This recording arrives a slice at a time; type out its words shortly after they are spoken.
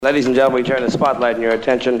Ladies and gentlemen, we turn the spotlight and your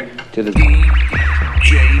attention to the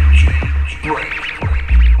DJ Break.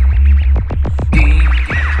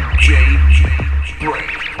 DJ Break.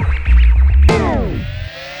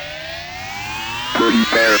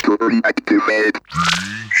 Prepare to activate.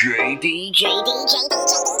 DJ.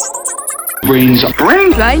 BrainZ.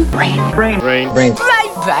 Brain.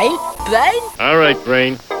 All right,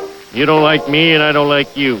 Brain. You don't like me and I don't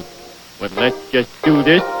like you. But let's just do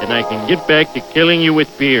this and I can get back to killing you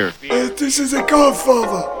with beer. This is a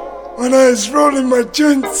Godfather. When I was rolling my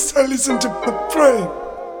joints, I listened to the Brain.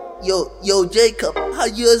 Yo, Jacob, how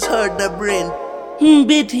yours heard the Brain?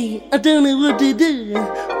 Betty, I don't know what to do.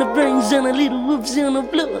 The brain's on a little whoops on the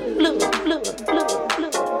floor.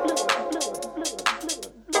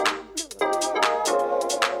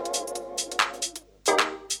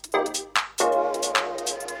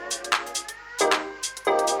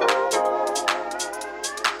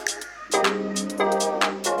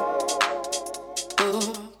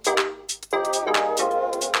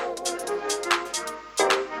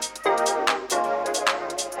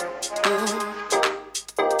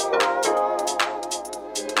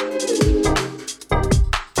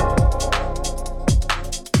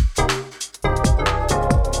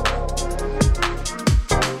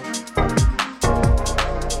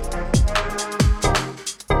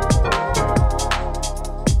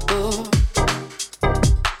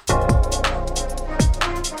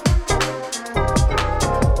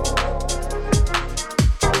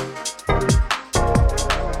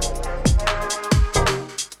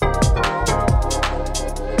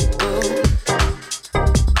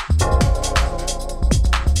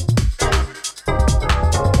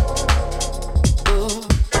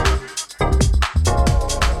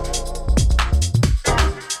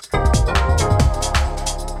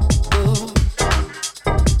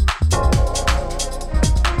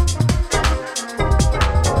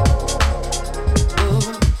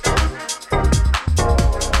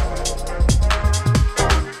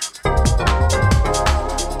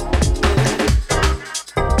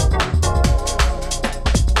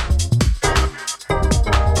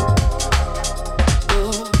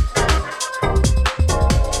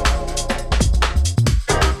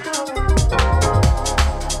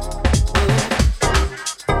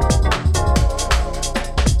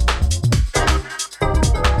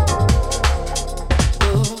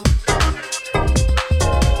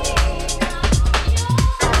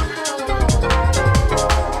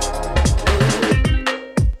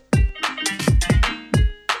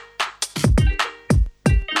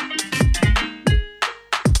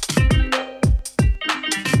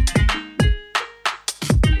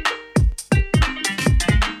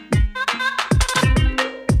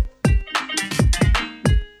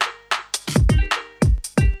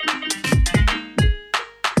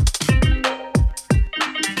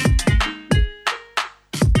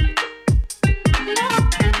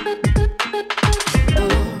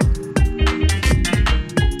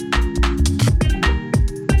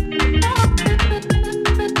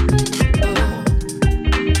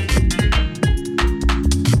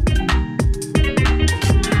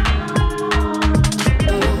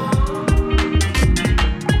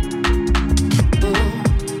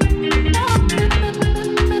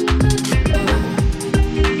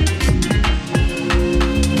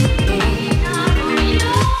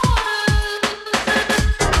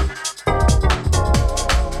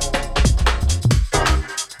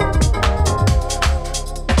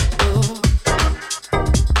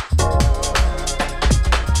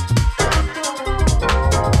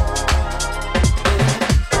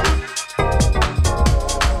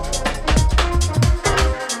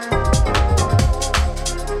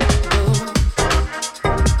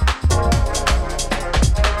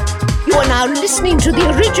 Listening to the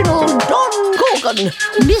original Don Gorgon,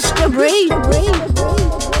 Mr. Brain.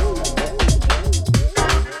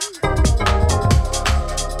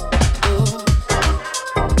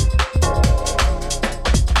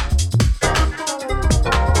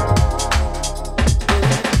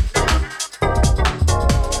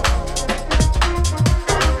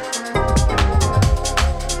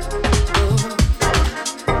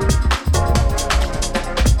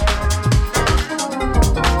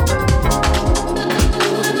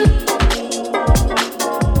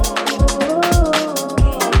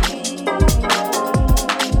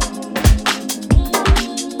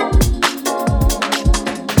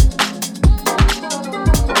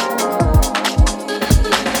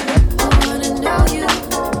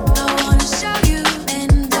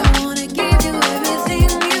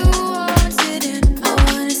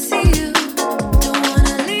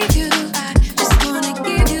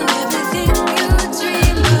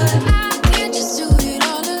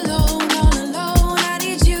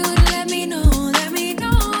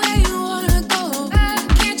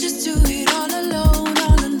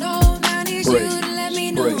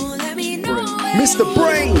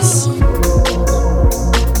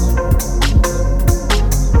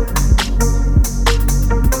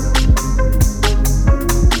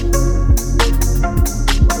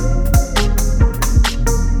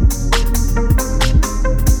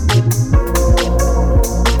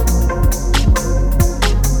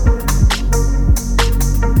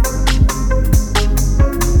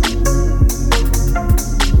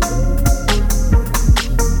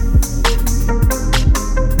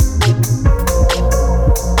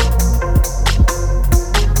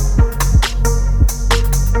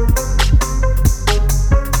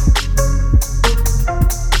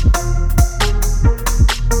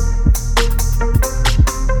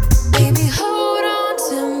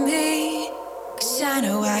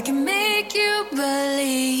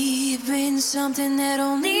 deep in something that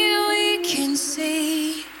only we can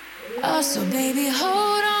see. Oh, so baby,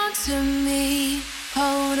 hold on to me.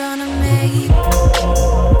 Hold on to me.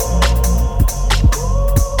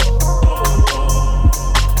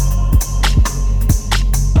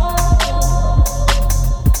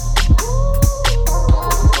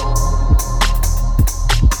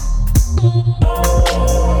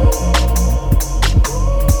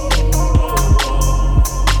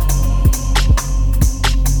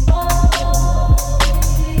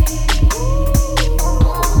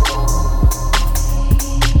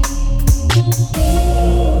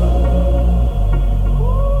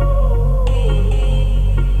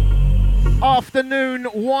 Afternoon,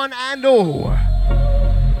 one and all.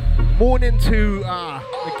 Morning to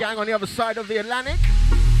the gang on the other side of the Atlantic.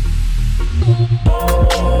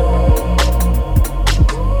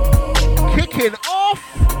 Kicking off,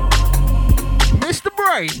 Mr.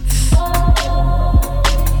 BrainZ.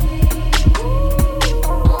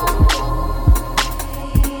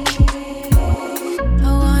 I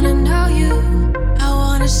wanna know you. I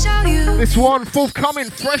wanna show you. This one, forthcoming,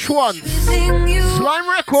 fresh one. Slime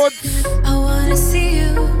Records. I wanna see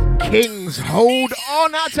you. Kings, hold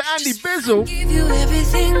on. Out to Andy Bizzle. Give you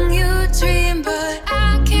everything you dream, but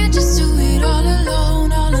I can't just do it all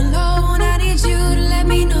alone, all alone. I need you to let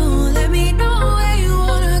me know where you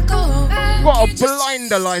wanna go. Got a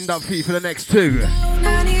blinder lined up for you for the next two.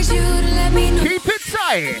 I need you to let me know Keep it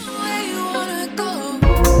tight. where you wanna go.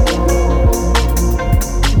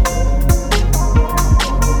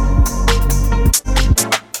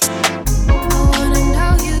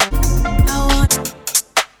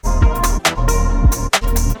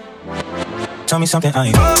 Tell me something I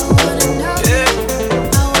ain't. I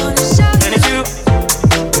wanna show you. And it's you.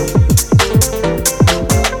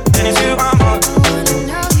 And it's you I'm on. I wanna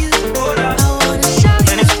know you. I wanna show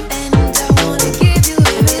you. And I wanna give you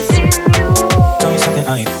everything you want. Tell me something I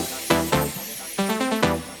ain't.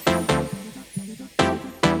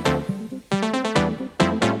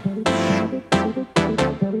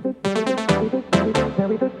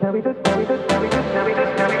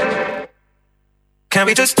 Can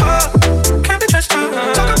we just talk? Can we just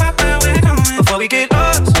talk? Talk about where we're going before we get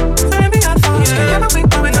lost. Maybe I thought together we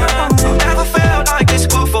going up. Never felt like this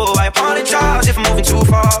before. I apologize if I'm moving too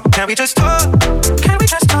far. Can we just talk? Can we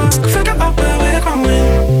just talk? Figure out where we're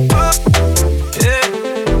going. Talk, yeah.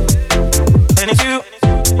 And it's you.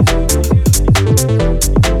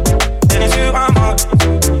 And it's you I'm on.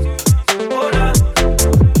 Hold up.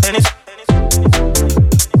 And it's.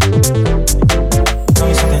 Tell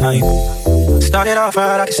me something I ain't. Started off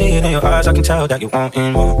right, I can see it in your eyes. I can tell that you want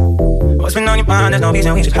more. What's been on your mind? There's no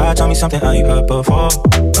reason we should hide. Tell me something I ain't heard before.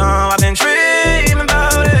 Oh, I've been dreaming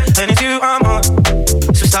about it, and it's you I'm on.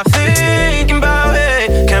 So stop thinking about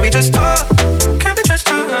it. Can we just talk? Can we just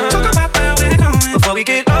talk? Talk about where we're going before we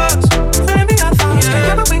get lost. Maybe I thought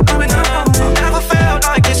together we going up. Never felt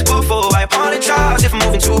like this before. I apologize if I'm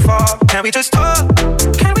moving too far. Can we just talk?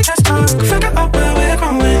 Can we just talk? Figure out where we're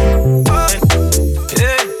going. Talk,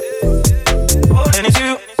 yeah. And it's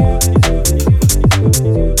you.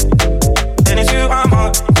 And it's you I'm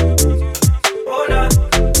on. Hold up.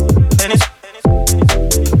 And it's.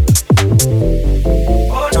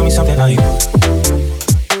 Tell me something how you.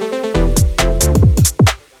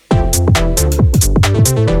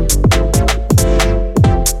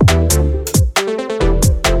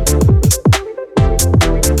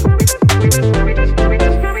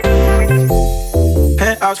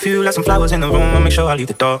 Penthouse view, left some flowers in the room. I'll make sure I leave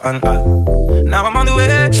the door unlocked. Now I'm on the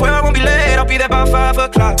way, swear I won't be late. I'll be there by 5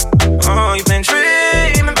 o'clock. Oh, you've been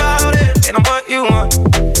dreaming about it, and I'm what you want.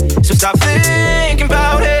 So stop thinking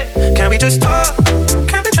about it. Can we just talk?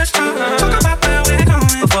 Can we just talk? Talk about where we're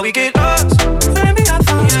going before we get lost. Maybe I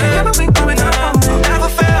thought together we going up. Never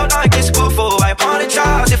felt like this before. I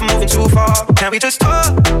apologize if I'm moving too far. Can we just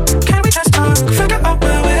talk? Can we just talk? Figure out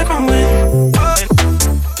where we're going.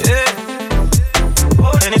 Yeah.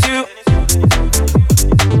 And it's you.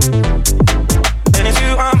 And it's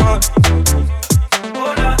you I'm on.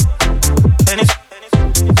 Hold up. And it's.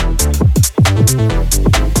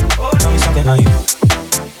 Tell me something how you.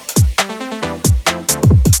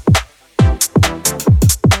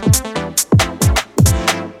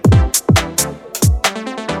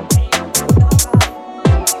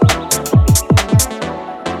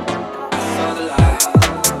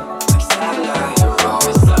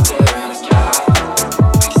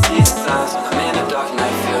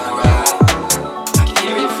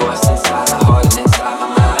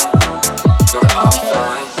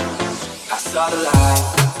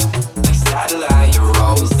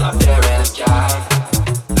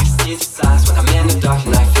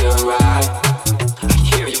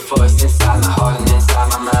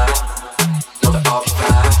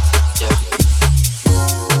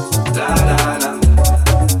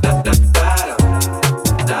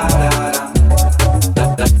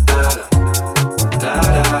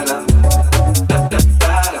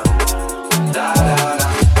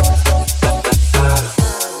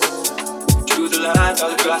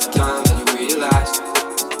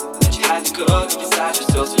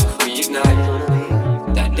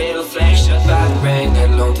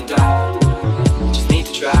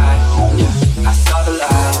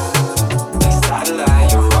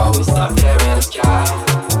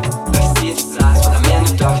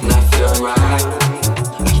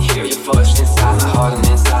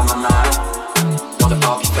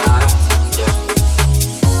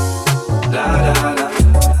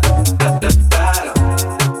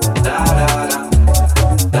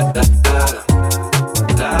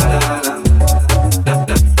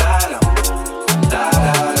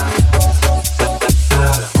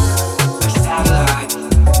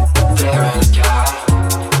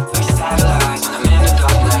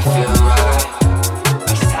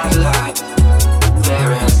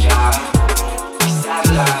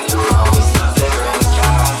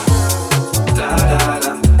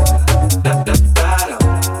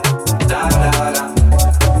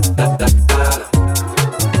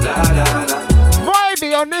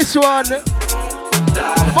 one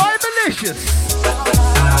by Malicious.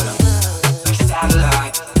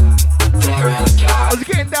 I was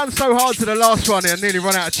getting down so hard to the last one and I nearly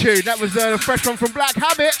run out of tune. That was the fresh one from Black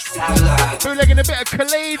Habit. Bootlegging a bit of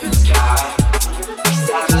Khalid.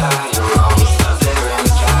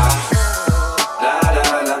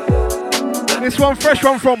 This one, fresh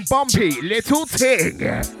one from Bumpy, Little Ting.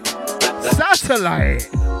 Satellite.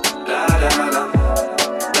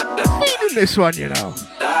 Feeling this one, you know.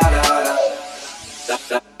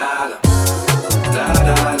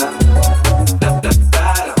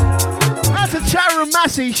 That's a Charu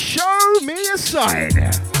Massey, show me a sign.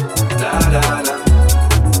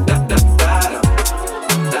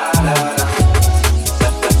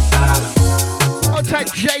 I'll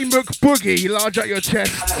take J Mook Boogie, large out your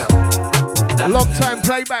chest. A long time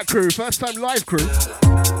playback crew, first time live crew.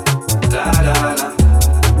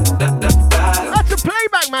 That's a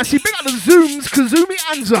playback Massey, big up the Zooms, Kazumi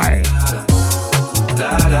Anzai.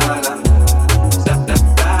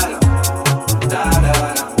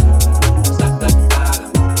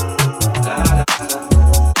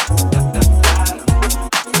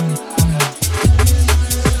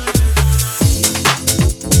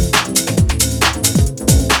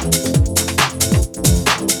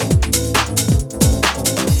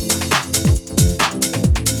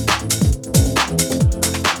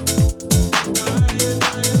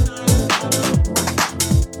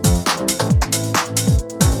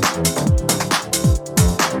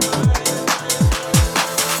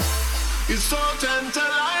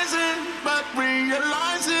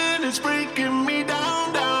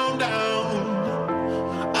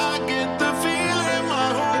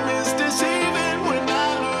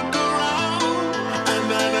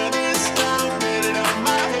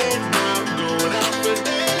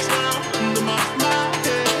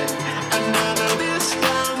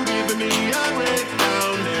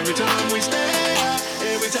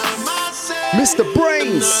 Mr.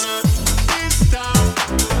 BrainZ.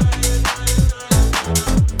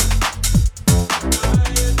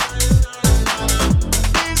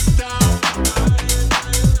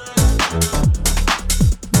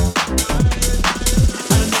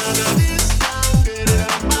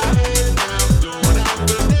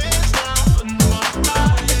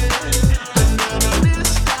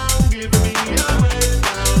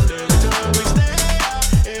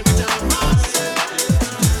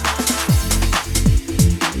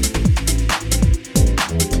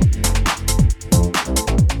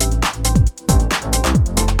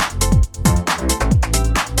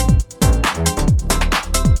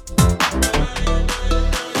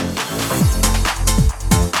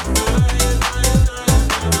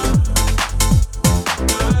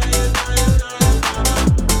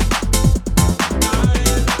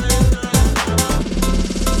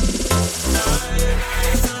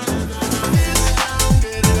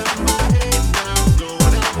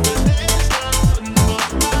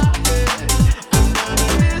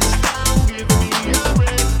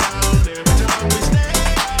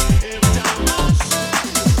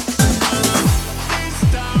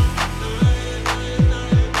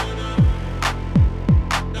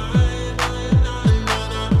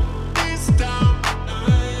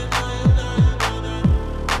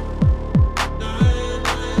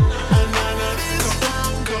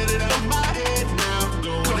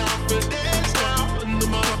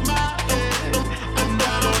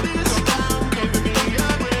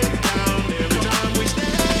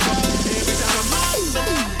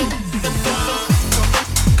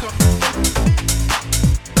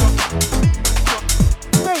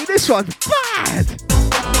 One bad.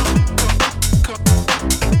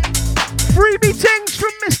 Freebie things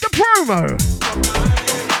from Mr. Promo.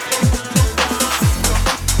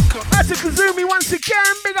 That's a Kazumi once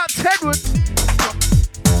again. Big up Tedward.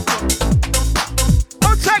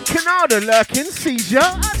 I'll take Canada lurking. Seizure.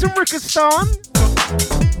 That's a Rikistan.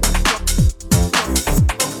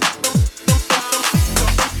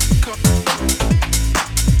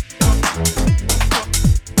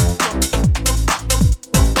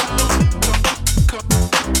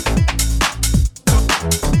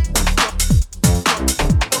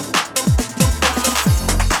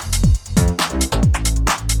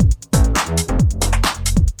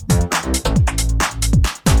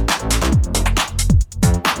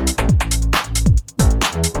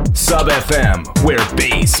 Sub FM, where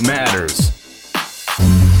bass matters.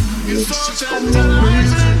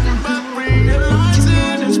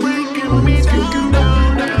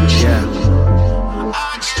 Yeah.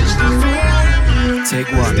 Take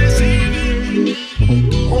one.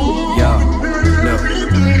 Yo, look,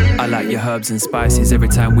 I like your herbs and spices. Every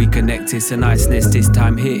time we connect, it's a niceness. This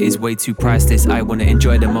time here is way too priceless. I wanna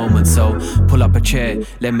enjoy the moment, so pull up a chair,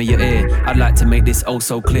 lend me your ear. I'd like to make this oh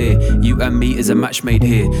so clear. You and me is a match made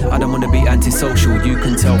here. I don't wanna be antisocial. You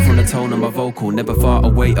can tell from the tone of my vocal. Never far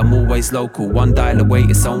away, I'm always local. One dial away,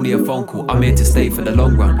 it's only a phone call. I'm here to stay for the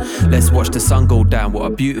long run. Let's watch the sun go down. What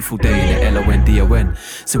a beautiful day in the LONDON.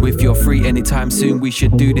 So if you're free anytime soon, we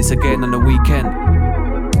should do this again on the weekend.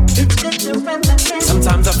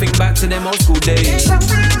 Sometimes I think back to them old school days when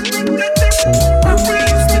we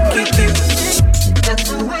used to kick it.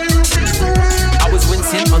 I was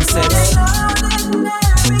wincing on sets.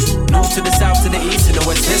 North to the south to the east to the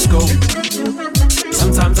west, let's go.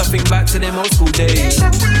 Sometimes I think back to them old school days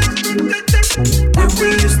when we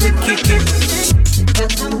used to kick it.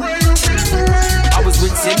 I was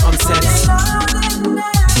wincing on sets.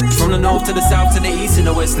 From the north to the south to the east and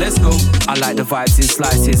the west, let's go. I like the vibes in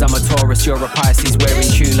slices. I'm a Taurus, you're a Pisces. Wearing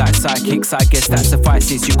tune like sidekicks, I guess that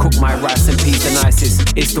suffices. You cook my rice and peas the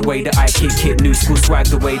nicest. It's the way that I kick it. New school swag,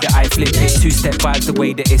 the way that I flip it. Two-step vibes, the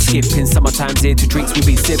way that it's skipping. Summertime's here to drinks we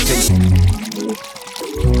be sipping.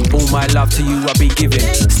 All my love to you I'll be giving.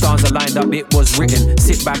 Stars are lined up, it was written.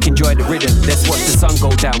 Sit back, enjoy the rhythm. Let's watch the sun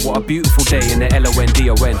go down. What a beautiful day in the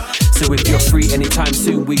LONDON. So if you're free anytime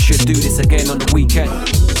soon, we should do this again on the weekend.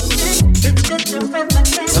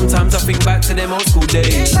 Sometimes I think back to them old school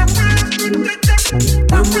days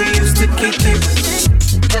when we used to kick it.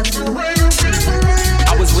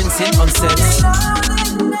 I was wincing on sets.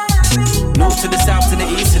 North to the south to the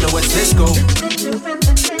east to the west, let's go.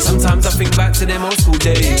 Sometimes I think back to them old school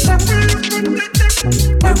days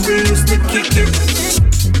when we used to kick it.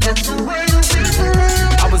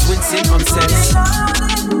 I was wincing on sets.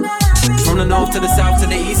 From the north to the south to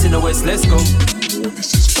the east and the west, let's go.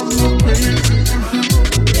 This is for my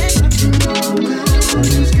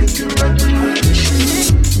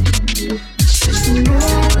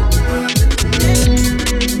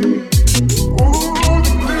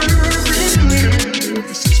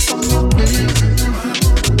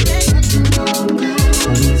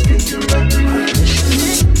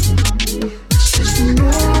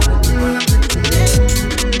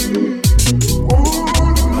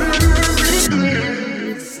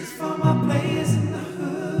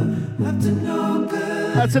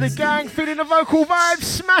to the gang, feeling the vocal vibes.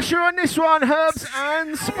 Smasher on this one, herbs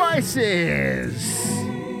and spices.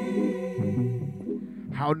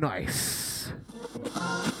 How nice.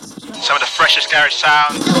 Some of the freshest garage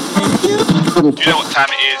sound. You know what time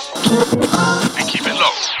it is. And keep it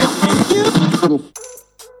low.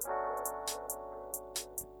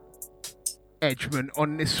 Edgman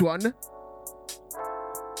on this one.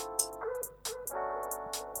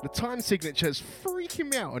 The time signature is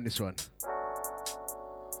freaking me out on this one.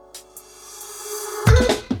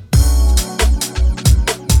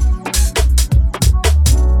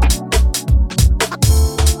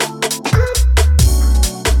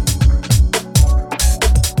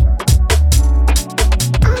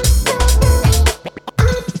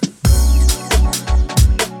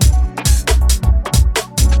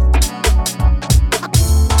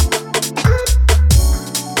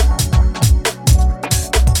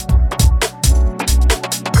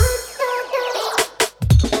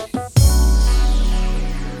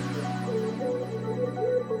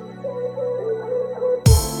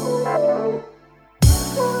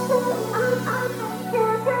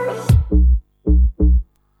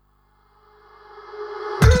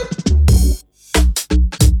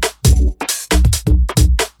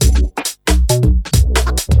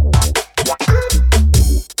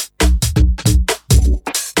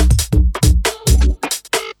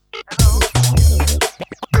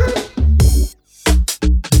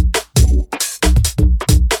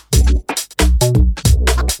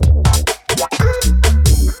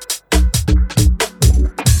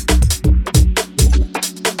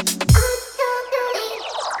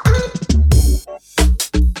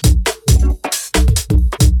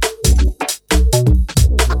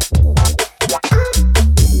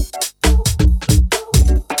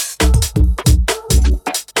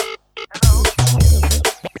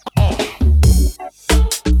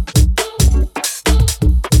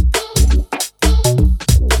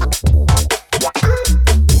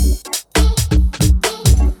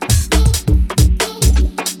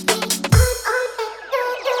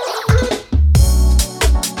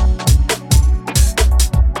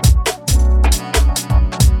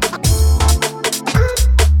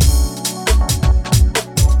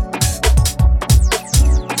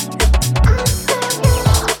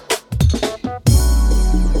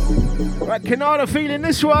 Feeling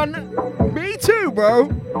this one? Me too, bro.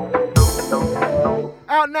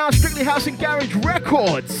 Out now, Strictly House and Garage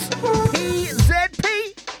Records.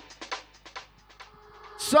 PZP.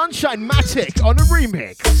 Sunshine Matic on a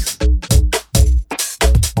remix.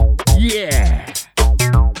 Yeah.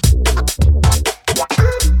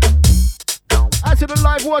 Out to the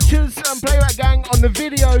live watchers and Playback Gang on the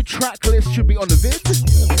video track list should be on the vid.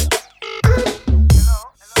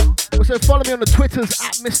 Also follow me on the Twitters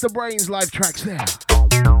at Mr. BrainZ live tracks there.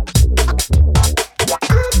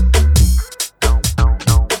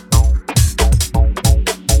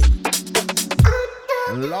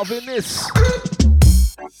 Loving this.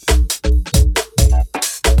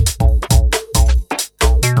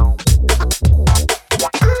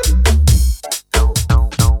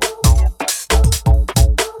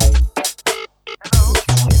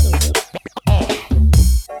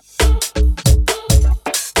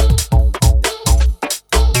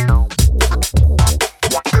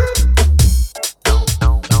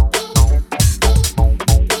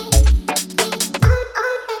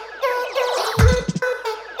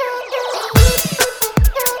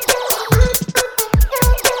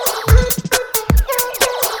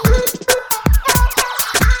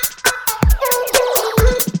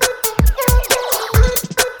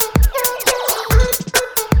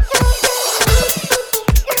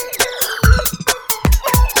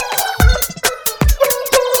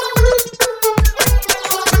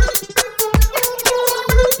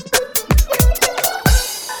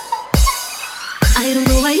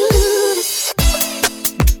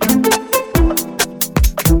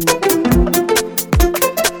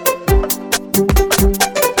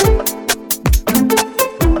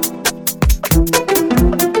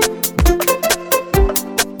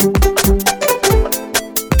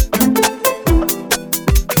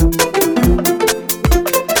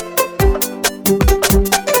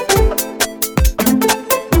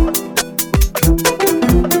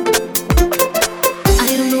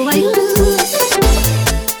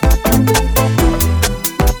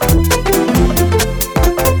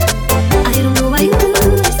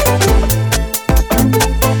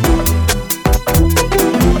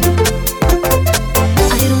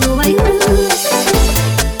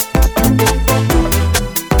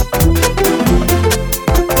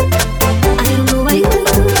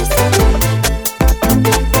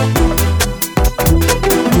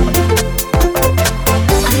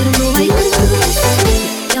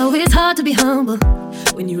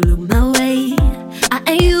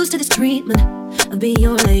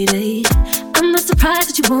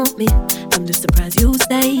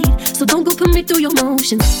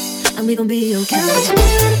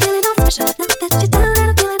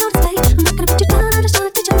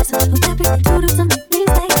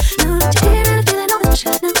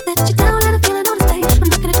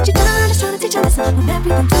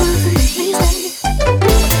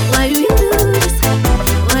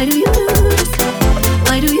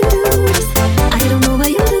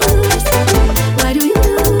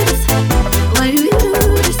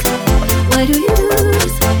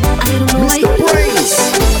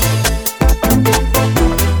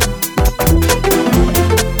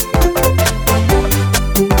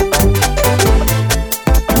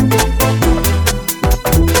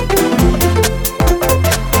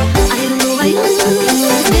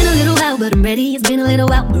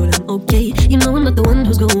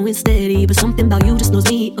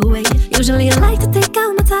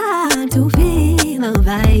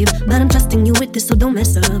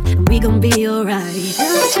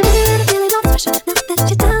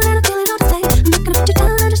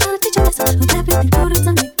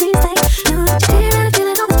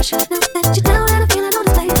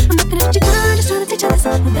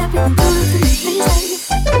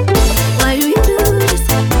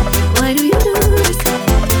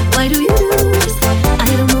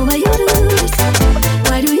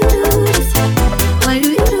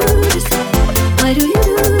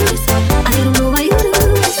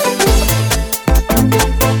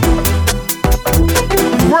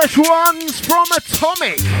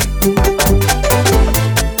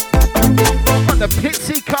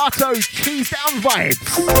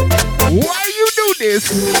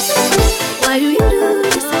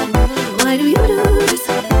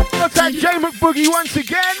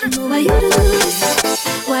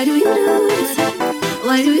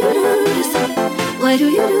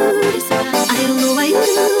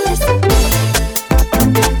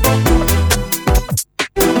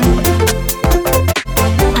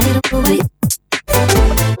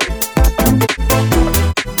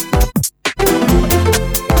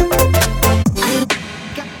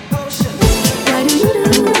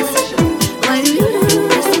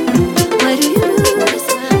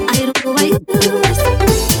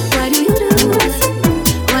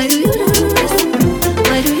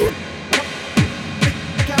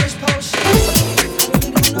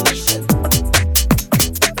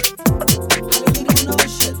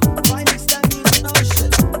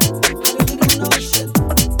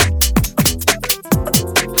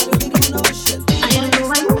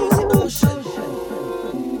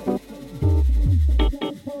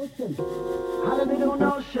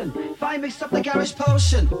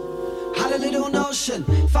 Had a little notion,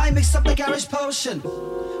 if I mix up the garage potion.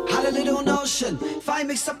 Had a little notion, if I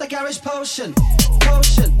mix up the garage potion.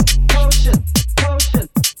 Potion, potion, potion,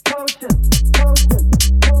 potion, potion,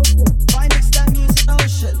 potion. If I mix that music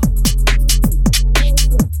notion.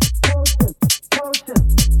 Potion, potion,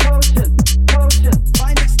 potion, potion. If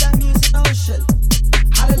I mix that music notion.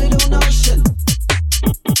 Had a little notion.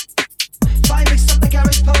 If I mix up the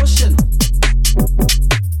garage potion.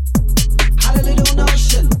 Had a little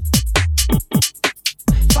notion.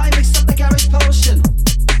 If I mix up the garage potion.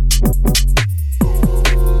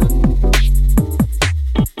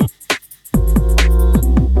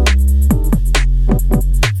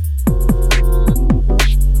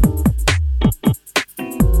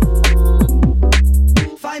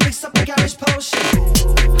 If I mix up the garage potion.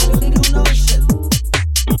 Had a little notion.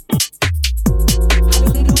 Had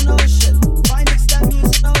a little notion. If I mix that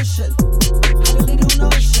music notion. Had a little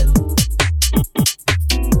notion. Had a little notion.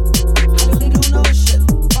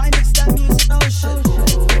 If I mix that music notion.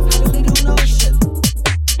 Had a little notion. Had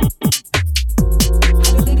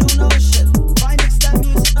a little notion. If I mix that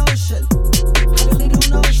music notion. Had a little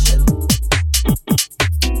notion. Had a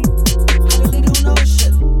little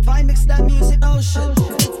notion. If I mix that music notion.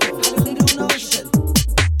 Had a little notion.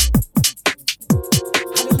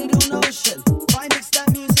 Had a little notion. If I mix that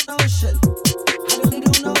music notion. Had a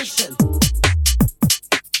little notion.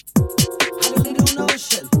 Had a little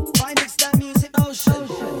notion. If I mix that music notion.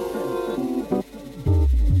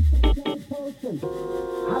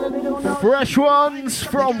 Had a little notion. Fresh ones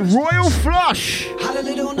from Royal Flush. Had a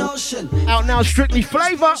little notion. Out now, Strictly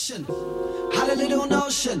Flavour. Had a little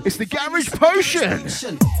notion. It's the Garage Potion.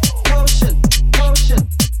 Potion, potion,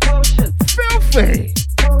 potion. Filthy.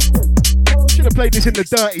 Should have played this in the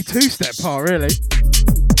dirty two-step part, really.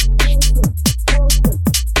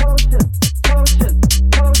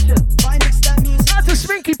 That's a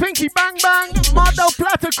Sminky Pinky Bang Bang, Mar del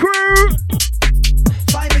Plata crew.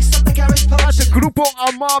 That's a Grupo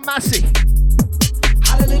Amar Massi.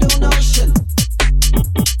 Had a little notion.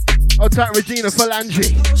 Otak Regina Phalange.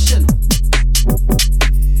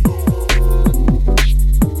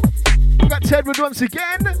 We got Tedward once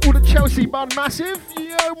again, all the Chelsea Bun Massive.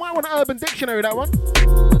 You might want an Urban Dictionary, that one.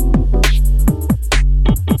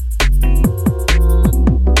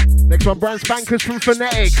 Next one, Brand Spankers from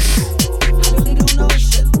Phonetics.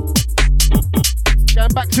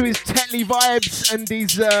 Going back to his Tetley vibes and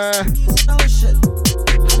his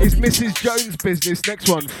Mrs. Jones business. Next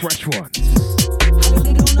one, Fresh Ones.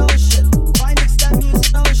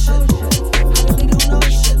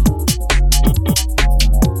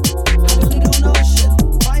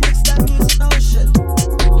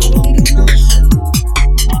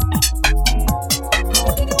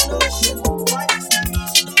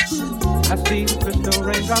 I see the crystal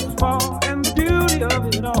raindrops fall, and the beauty of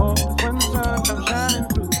it all is when the sun comes shining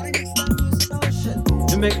through.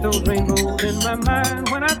 To make those rainbows in my mind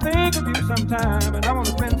when I think of you sometime, and I want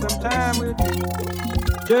to spend some time with you.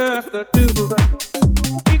 Just the two of us.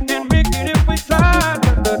 We can make it if we try.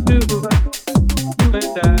 Just the two of us. You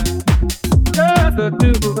and I. Just the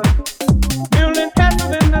two of us. Building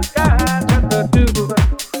castles in the sky. Just the two of us.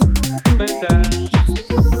 You and I.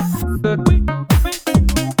 The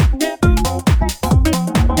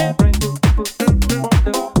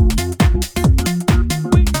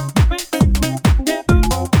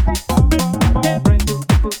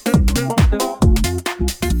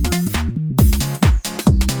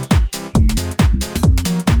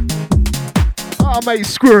Mate,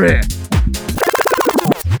 screw it.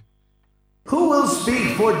 Who will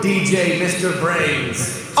speak for DJ Mr.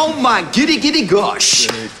 BrainZ? Oh my giddy giddy gosh.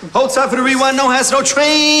 Hold tight for the rewind, no has no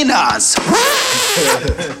trainers.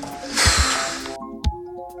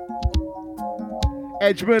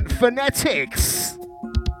 Edgemont Phonetics.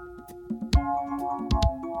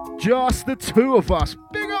 Just the two of us.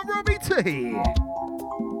 Big up Robbie T.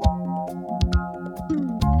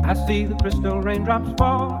 I see the crystal raindrops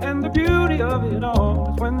fall, and the beauty of it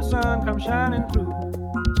all is when the sun comes shining through.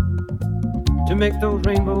 To make those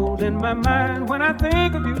rainbows in my mind when I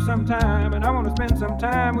think of you sometime, and I want to spend some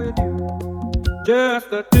time with you. Just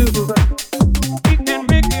the two of us. We can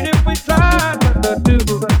make it if we try. Just the two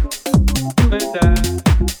of us. You and I.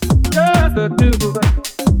 Just the two of us.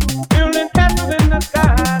 Building castles in the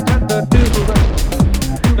sky. Just the two of us.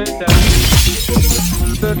 You and I.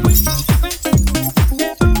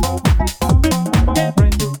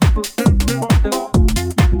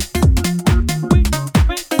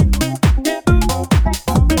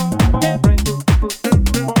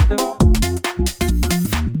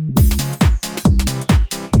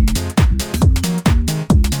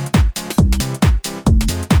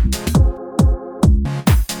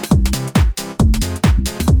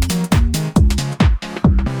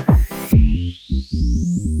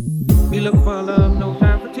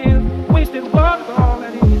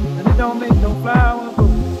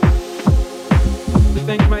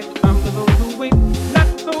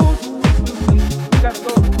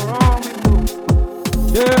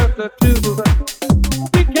 the two of us.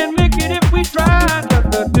 We can make it if we try.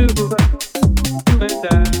 Just the two of us, you and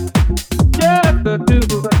I. Just the two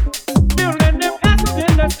of us, building them castles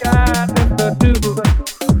in the sky. Just the two of us,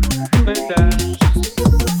 you and I.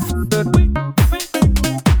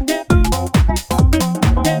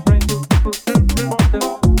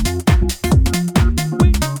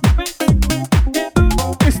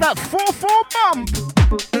 It's that 4/4 bump.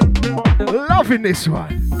 Loving this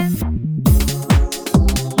one.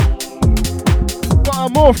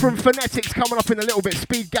 Got more from Phonetics coming up in a little bit.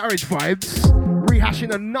 Speed Garage vibes.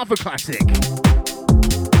 Rehashing another classic.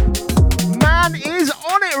 Man is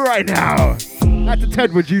on it right now. That's a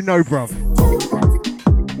Tedward, you know, bruv.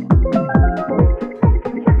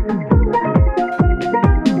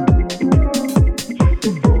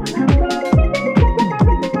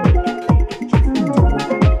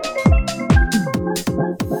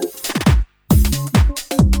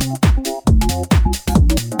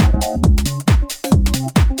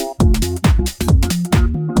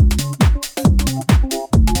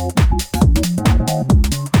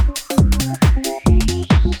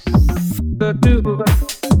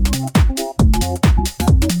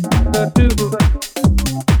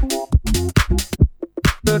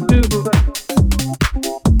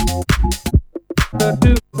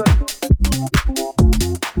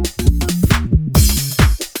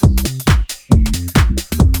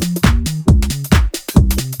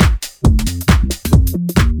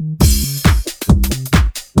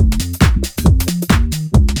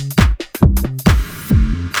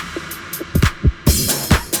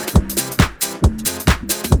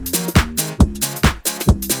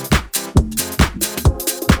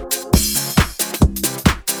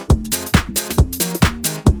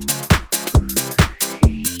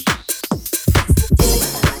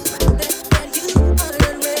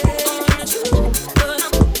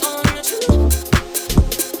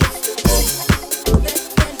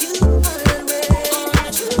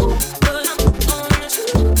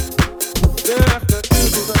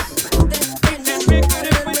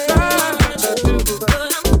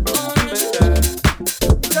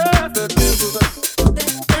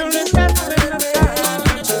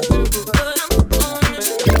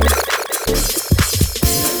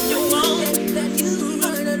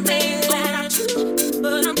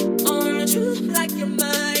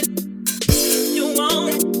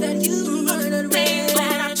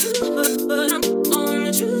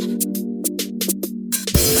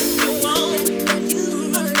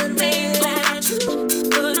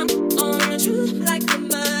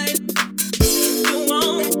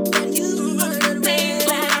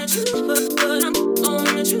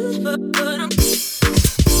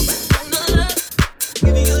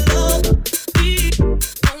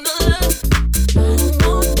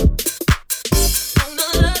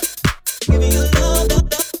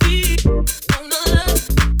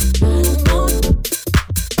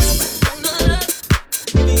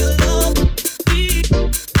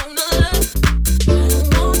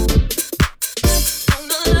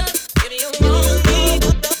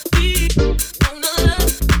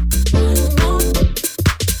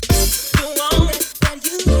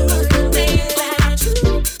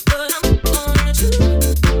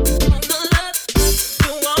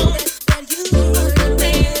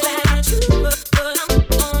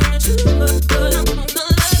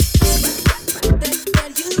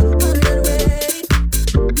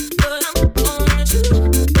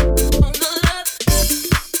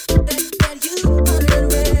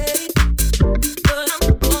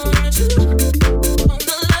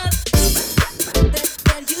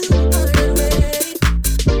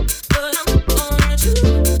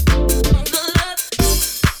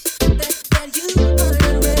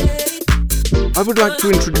 I would like to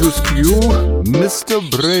introduce to you Mr.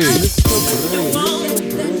 BrainZ.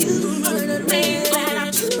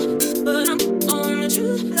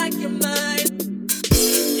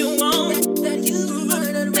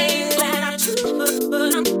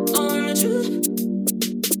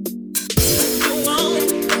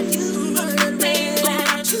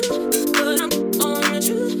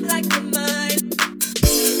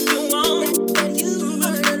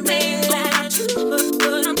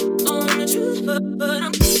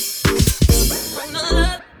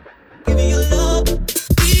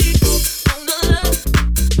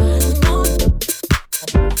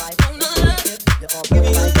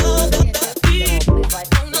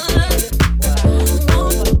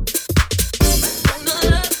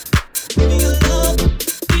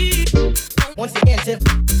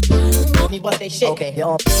 Okay,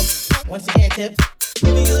 yo. Once again, tip.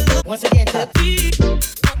 Once again, tip.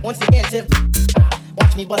 Once again, tip. Once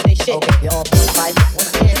Watch me bust they shit. Okay, you're on point five.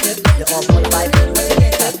 Once again, tip. You're on point five. Once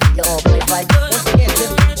again, tip. You're on point five. Once again,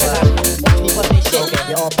 tip. Watch me bust they shit. Okay,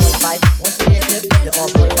 you're on point five. Once again, tip. You're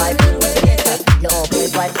on point five. Once again, tip. You're on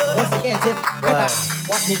point five. Once again, tip.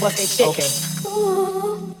 Watch me bust they shit. Okay.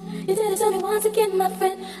 Ooh, you did it to me once again, my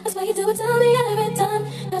friend. That's why you do it to me every time.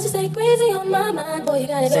 Got you stay crazy on my mind. Boy, you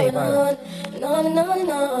got it going on. And on and on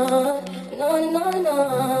and on. And on and on and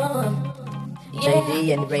on.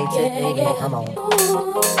 JD and Ray yeah. Come on. Ooh,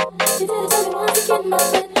 you did it to me once again, my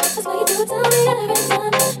friend. That's why you do it to me every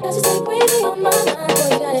time. Got you stay crazy on my mind. Boy,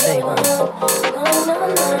 you got it going on. And on and on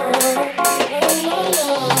and on. And on and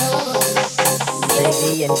on.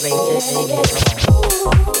 JD and Ray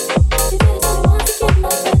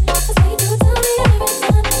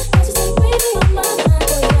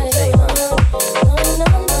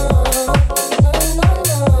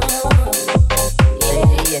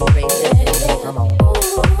come on.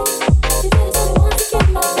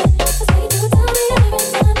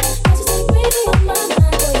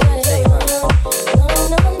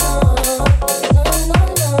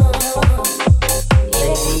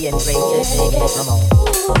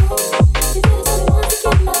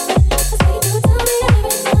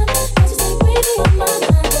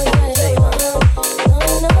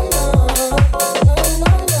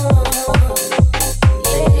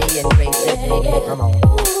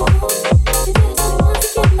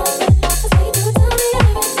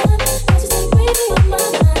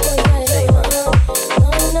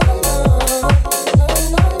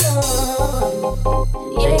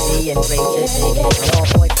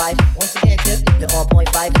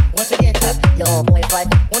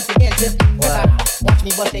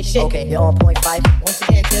 Okay, you're on point five. Once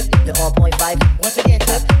again, tip. You're on point five. Once again,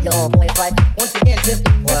 tip. You're on point five. Once again, tip.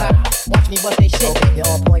 Watch me bust they shit. Okay, you're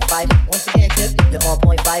on point five. Once again, tip. You're on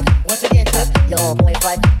point five. Once again, tip. You're on point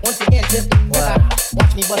five. Once again, tip.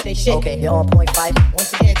 Watch me bust they shit. Okay, you're on point five.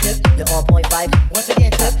 Once again, tip. You're on point five. Once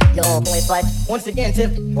again, tip. You're on point five. Once again,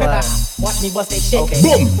 tip. Watch me bust they shit. Okay.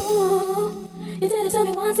 Boom. You did it to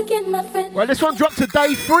me once again, my friend. Well, this one dropped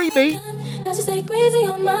today. Free me. Crazy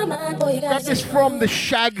on my mind. Boy, you got this from the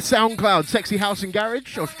Shag SoundCloud, Sexy House and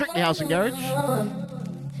Garage, or Strictly House and Garage.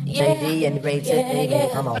 JD and Ray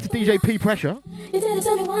come on. That's DJ P Pressure. You did it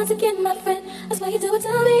to me once again, my friend. That's why you do it to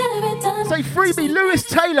me every time. Say Freebie Lewis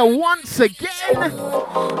Taylor once again.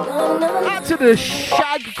 Out to the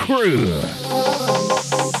Shag crew.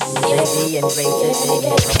 JD and Ray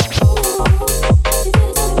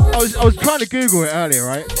I was trying to Google it earlier,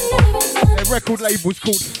 right? Their record label's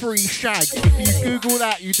called Free Shag. If you Google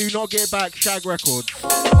that, you do not get back Shag Records.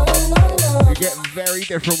 You get very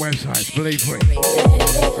different websites, believe me.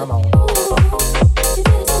 Come on.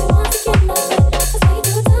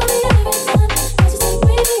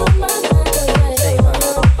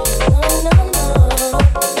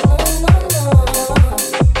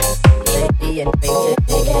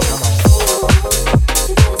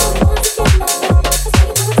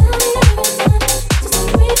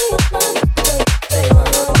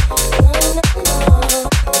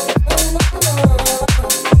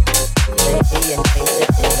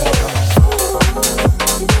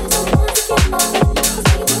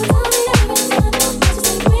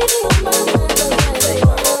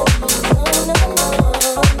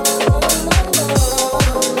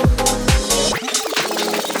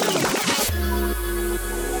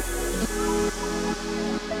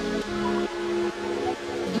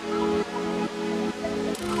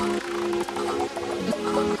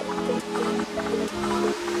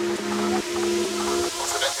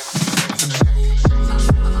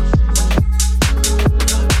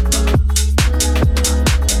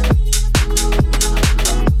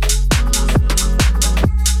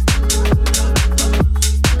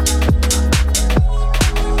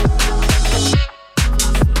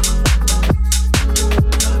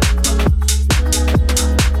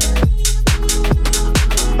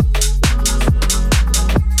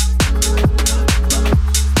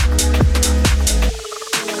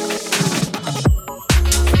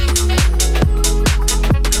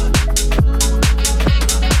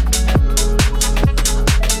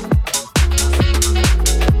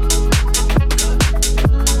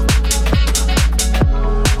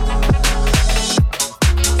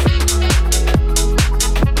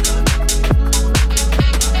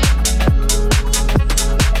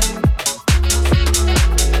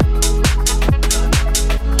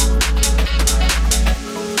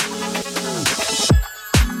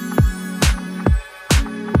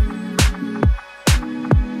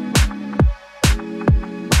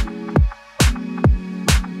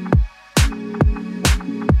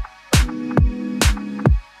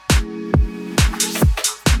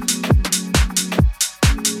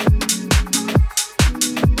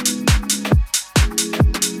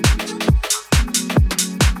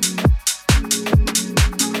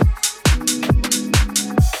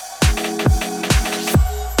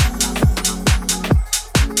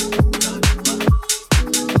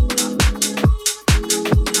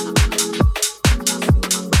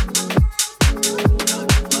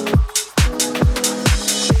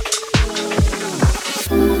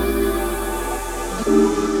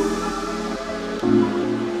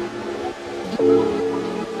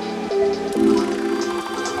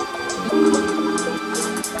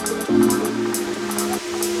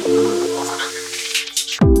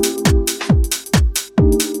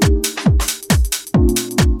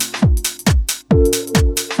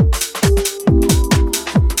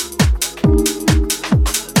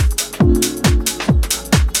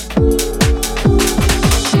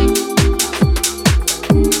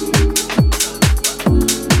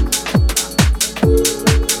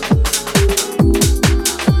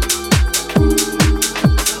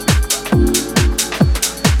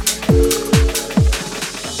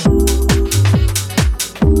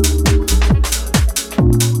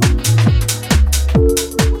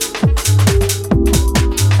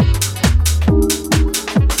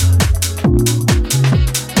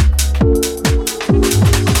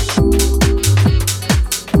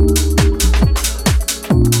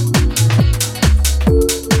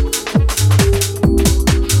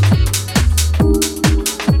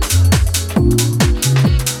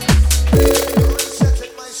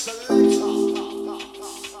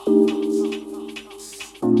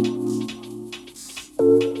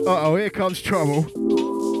 comes trouble.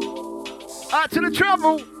 Out to the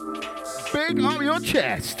trouble. Big up your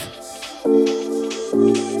chest.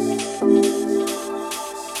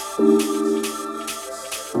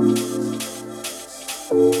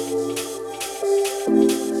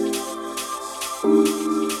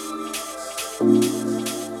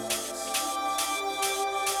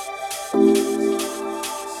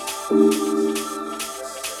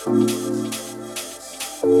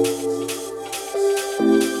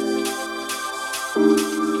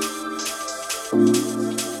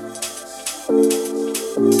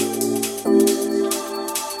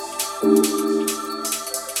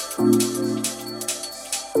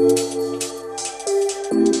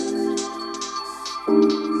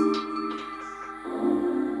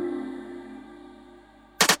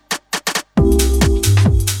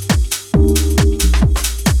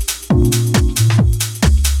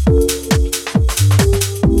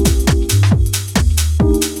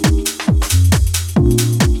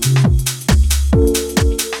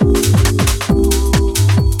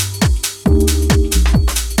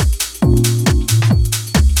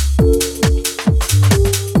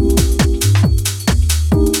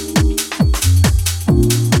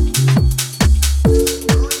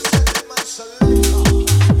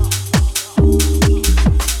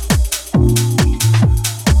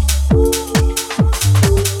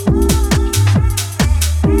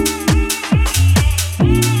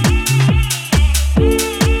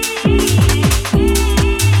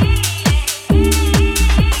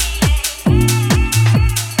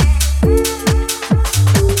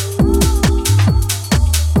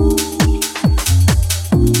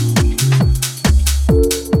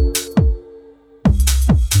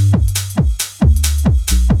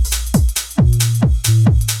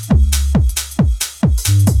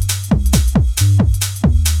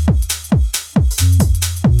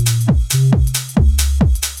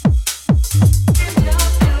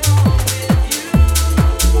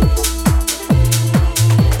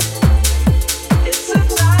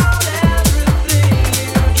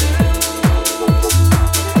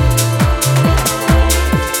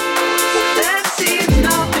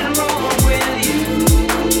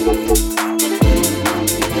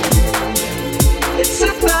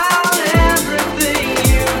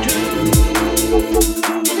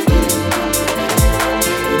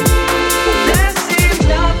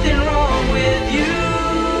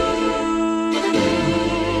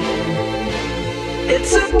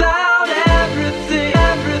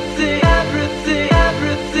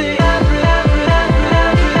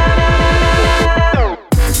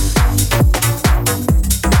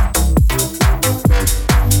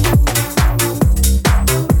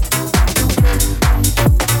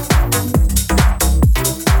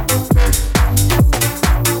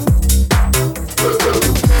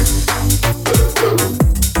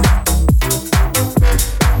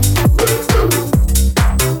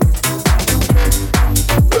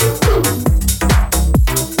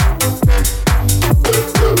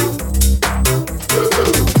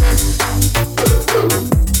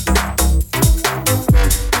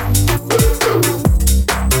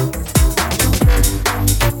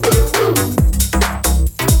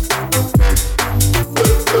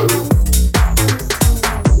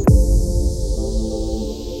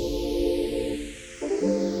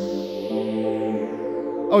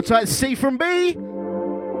 Outside C from B.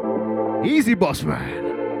 Easy, boss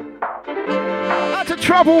man. Out to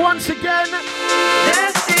trouble once again.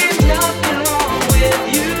 There seems nothing wrong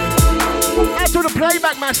with you. Out to the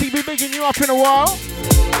playback, Massey. Be bigging you up in a while.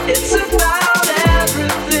 It's about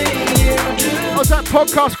everything you do. Outside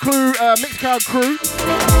podcast crew, Mixcloud crew.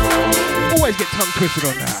 Always get tongue twisted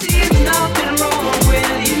on that. Seems nothing wrong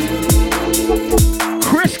with you.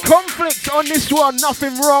 Chris Conflict on this one,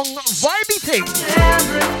 nothing wrong, vibey thing.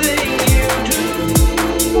 Everything you do.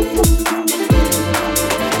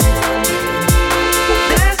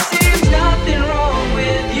 There seems nothing wrong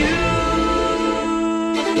with you.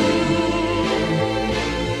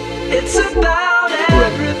 It's about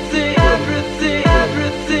everything, everything,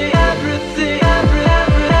 everything, everything, everything.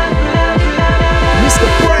 Mr.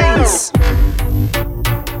 BrainZ.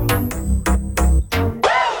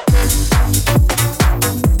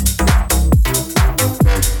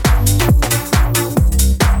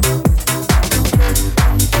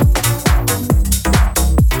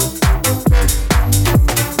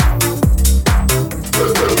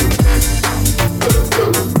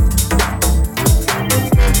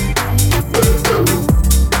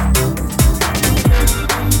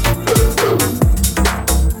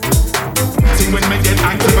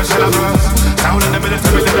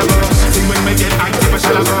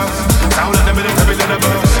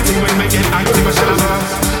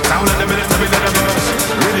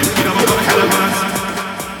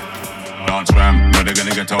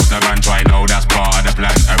 get out the van, try now, that's part of the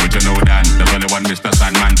plan. Original Dan, there's only one Mr.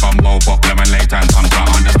 Sandman. From Bow, Pop, Lemon, late and some can't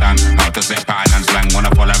understand how to set pattern and slang.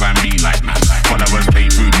 Wanna follow and be like man. Followers pay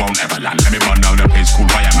food won't ever land. Let me burn down the place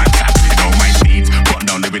called Fireman Tap. You know my needs, button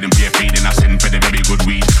down the rhythm, be a feeding. I send for the very good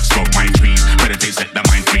weed. Smoke my trees, meditate, set the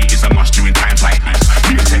mind free. It's a must during times like this.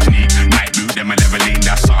 Be a technique, night boot, them and never lean.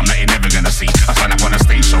 That's something that you're never gonna see. I stand up on a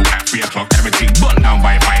stage show at 3 o'clock, everything button down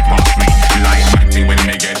by 3:05. Like my thing when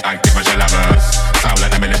they get active, I shall have us. Sound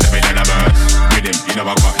like the military in a verse. With him, you know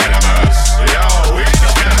I got hell of us. Yo,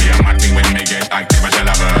 yeah, my thing when they get active, I shall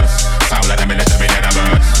have us. Sound like the military in a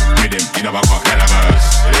verse. With him, you know I got hell of us.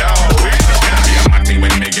 Yo, yeah, my thing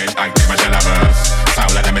when they get active, I shall have us.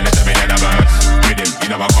 Sound like the military in a verse. With him, you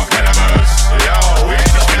know I got hell of us. Yo,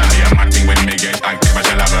 yeah, my thing when they get active, I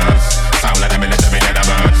shall have us. Sound like the military in a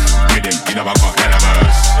verse. With him, you know I got hell of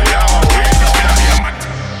us. Yo, yeah, my thing.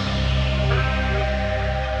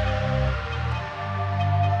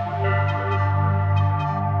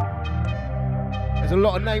 There's a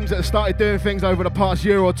lot of names that have started doing things over the past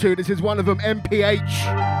year or two. This is one of them, MPH.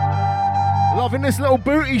 Loving this little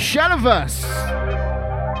booty shell of us.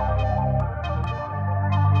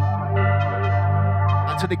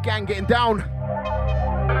 And to the gang getting down.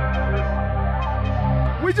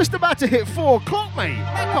 We're just about to hit 4 o'clock, mate.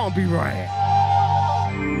 That can't be right.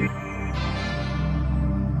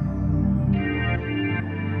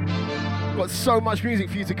 Got so much music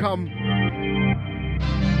for you to come.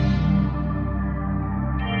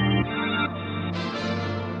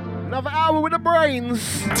 Another hour with the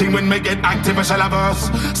brains. Ting when me get active, I shall have us.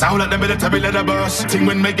 Sound like the military let a burst. Ting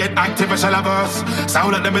when me get active, I shall have us.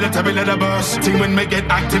 Sound like the military let a burst. Ting when me get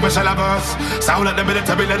active, I shall have us. Sound like the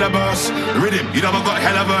military let a burst. Rhythm, you never got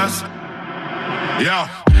hell of us. Yeah,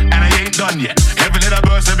 and I ain't done yet. Heavy let a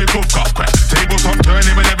burst, every goof cough crack. Tabletop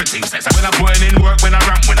turning when everything says. When I put in work, when I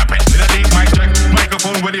ramp, when I pet. When I leave my track,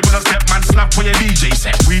 microphone ready when I step, man slap when your DJ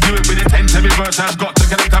set. We do it with intent, every verse has got to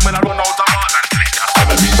collect. And when I run out of heart and flick,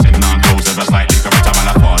 never been sick, now close, ever slightly correct. I'm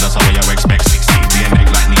a father, that's how you expect. 16 be a neck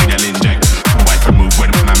like needle inject. Wife and move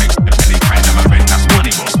when I make any kind of a friend. That's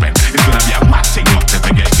money well spent. It's gonna be a mad thing, not to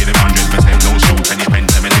forget. Get him 100%, no shoot any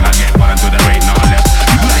pence. Everything I get, one to the right, not left.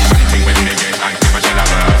 Like my thing when they get active, I shall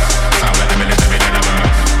have us. Sound like the military in a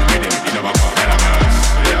verse. With him, you know I got hell of us.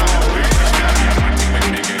 Yeah, my thing when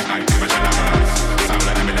they get active, I shall have us. Sound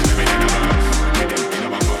like the military in a verse. With him, you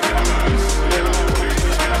know I got hell of us. Yeah,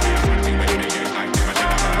 my thing when they get active, I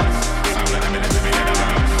shall have us. Sound like the military in a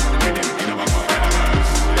verse. With him, you know I got hell of us.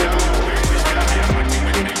 Yeah, my thing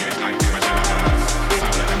when they get active, I shall have us.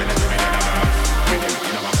 Sound like the military in a verse. With him,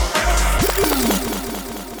 you know I got hell of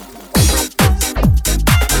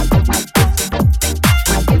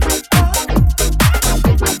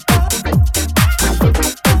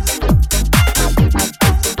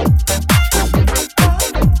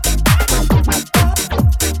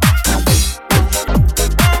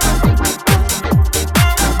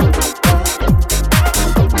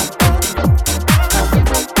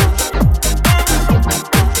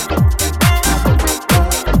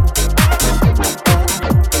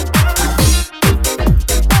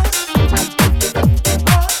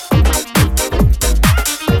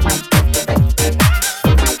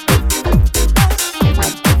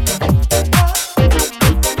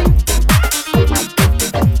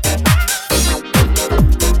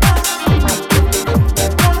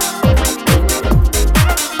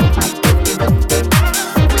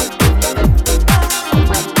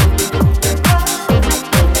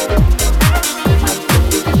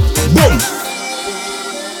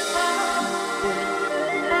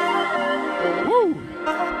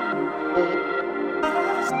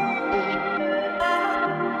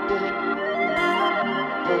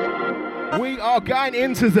us.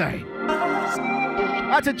 In today.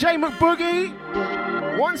 That's a J McBoogie.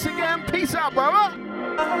 Once again, peace out, brother.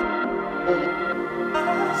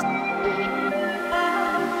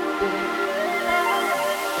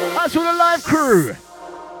 That's for the live crew.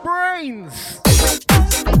 BrainZ.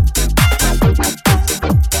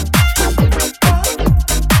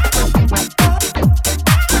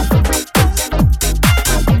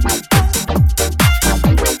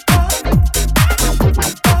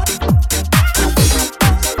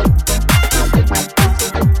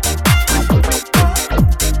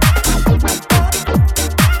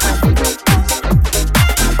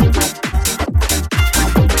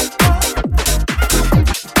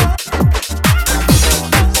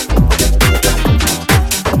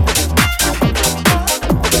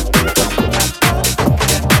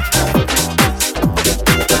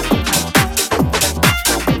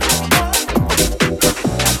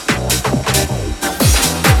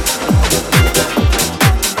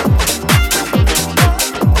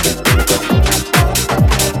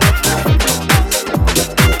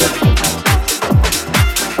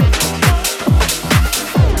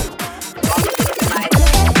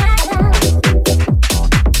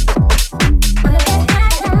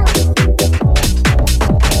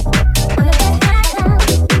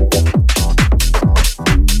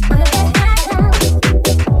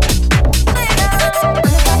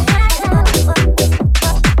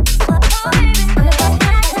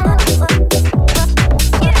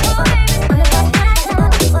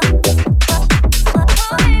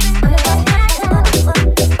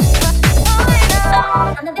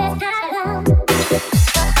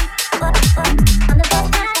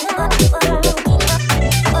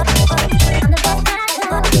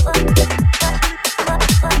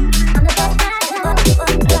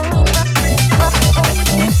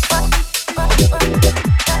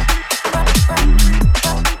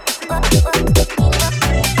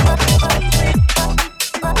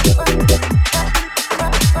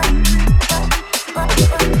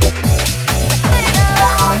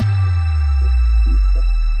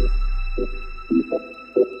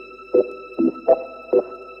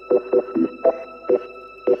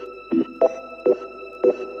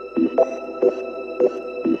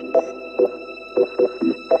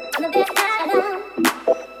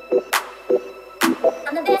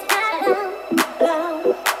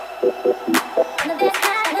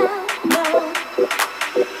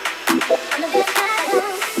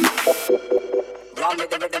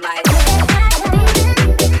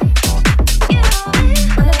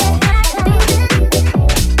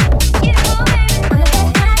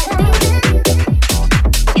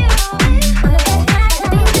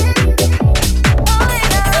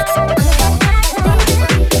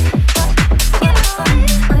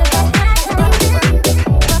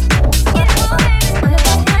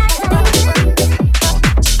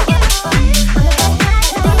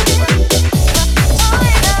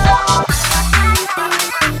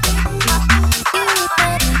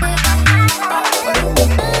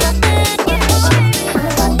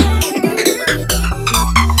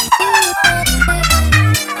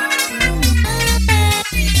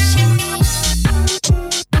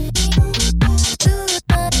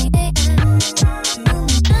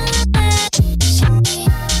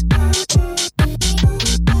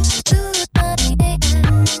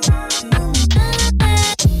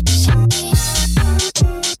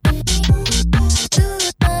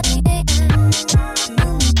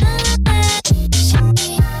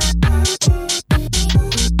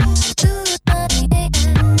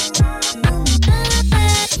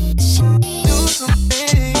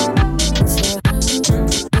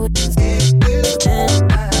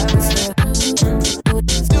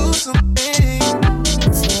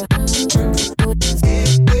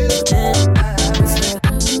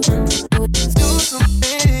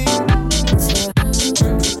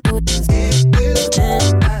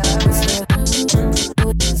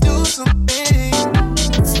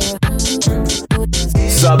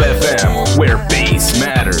 Sub FM, where bass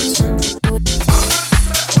matters.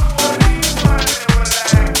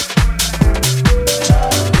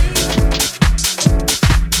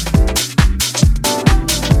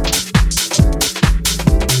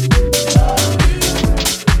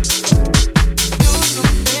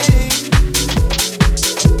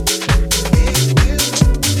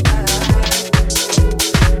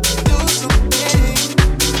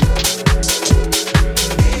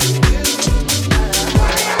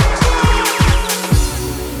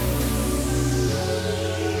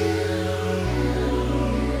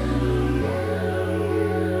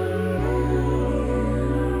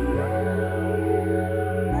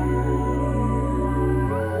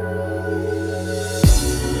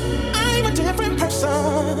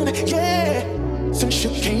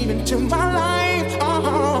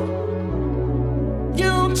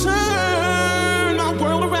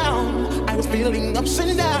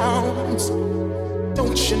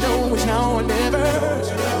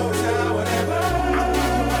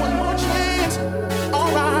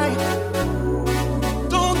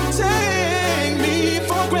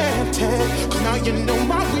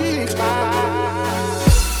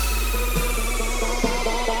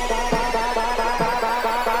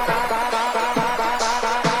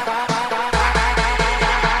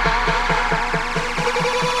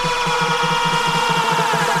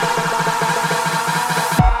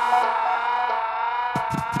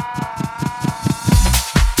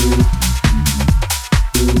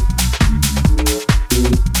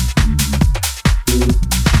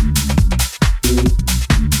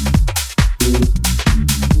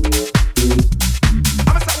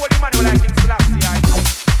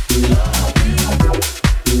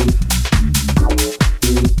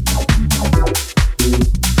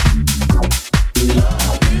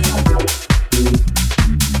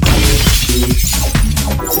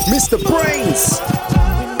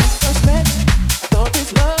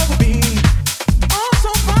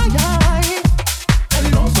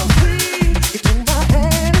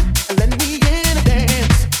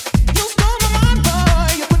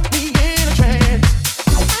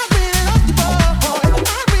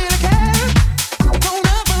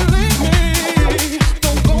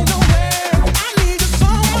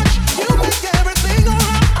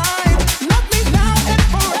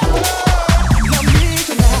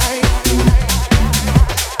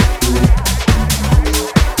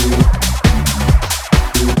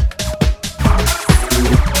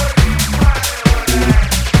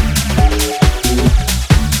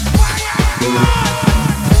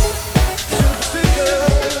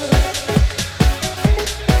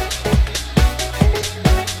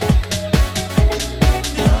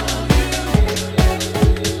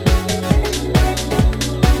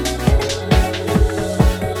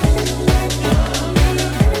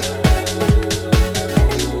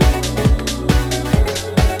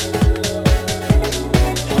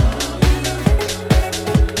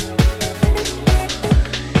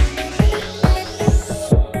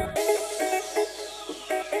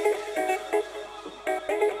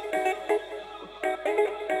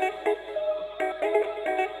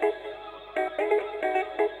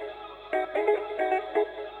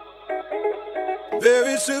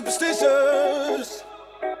 superstitious.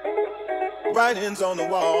 Writings on the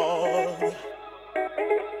wall.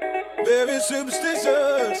 Very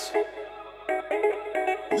superstitious.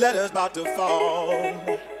 Letters about to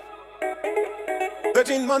fall.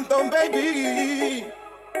 13-month-old baby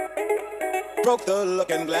broke the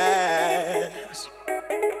looking glass.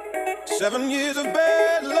 7 years of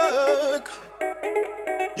bad luck.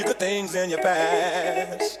 You got things in your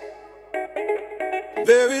past.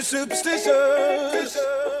 Very superstitious.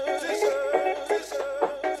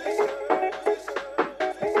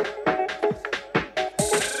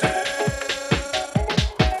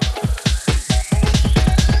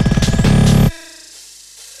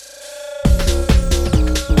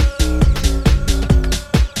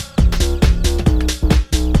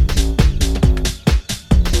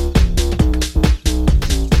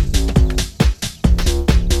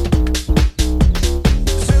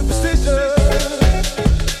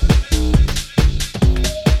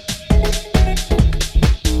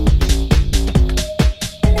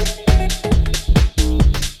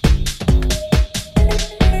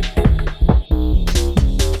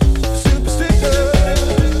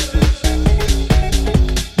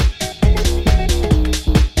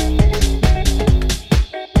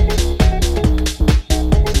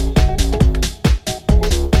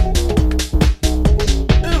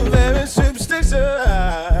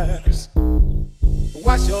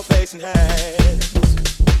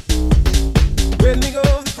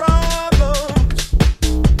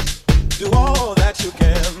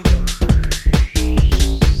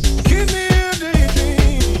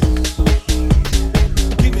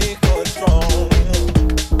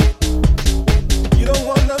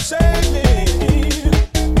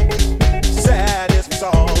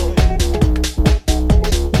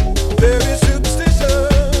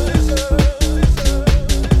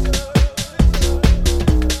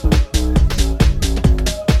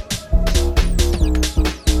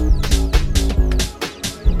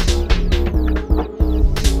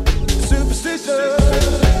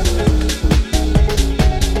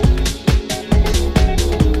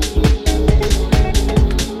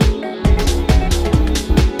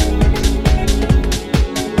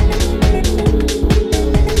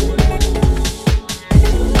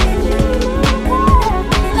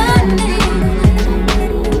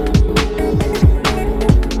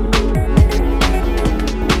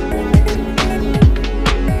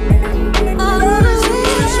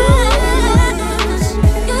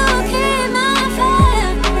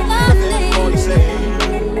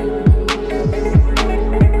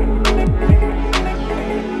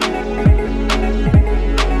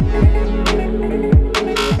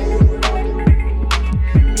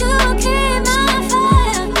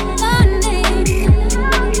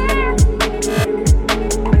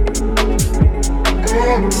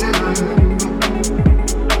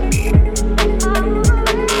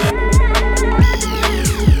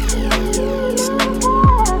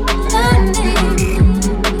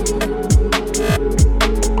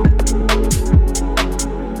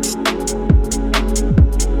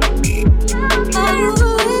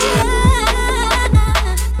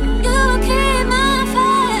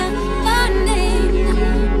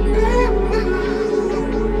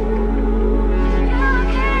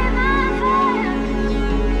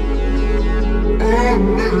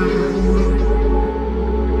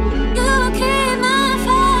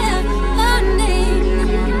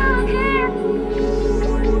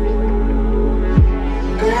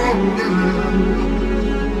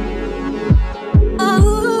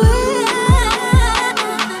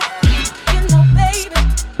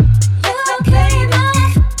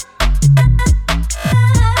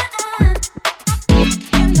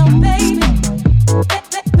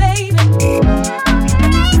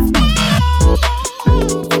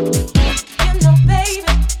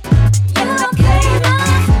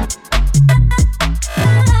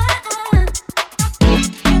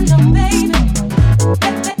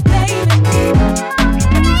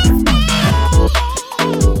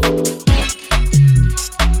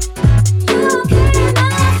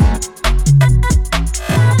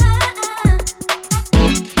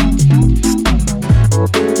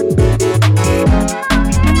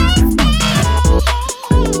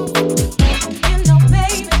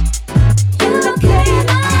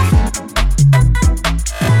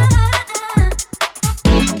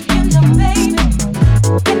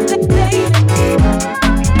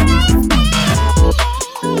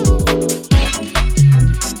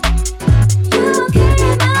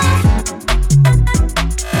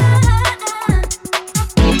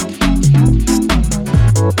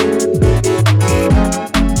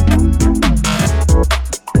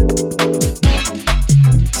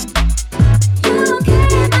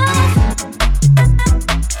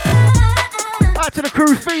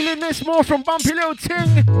 this, more from Bumpy Little Ting.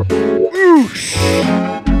 Oosh.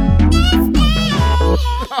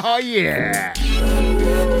 Oh yeah.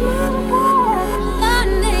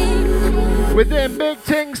 We're doing big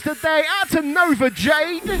things today. Out to Nova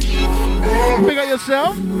Jade. Big up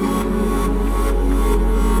yourself.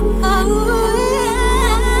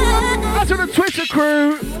 Out to the Twitter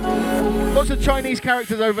crew. Lots of Chinese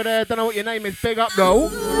characters over there. Don't know what your name is. Big up though.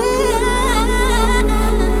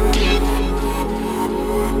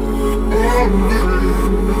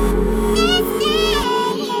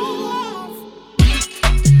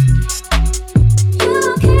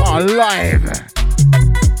 Oh, live.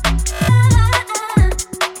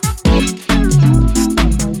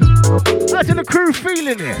 Out to the crew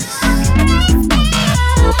feeling this.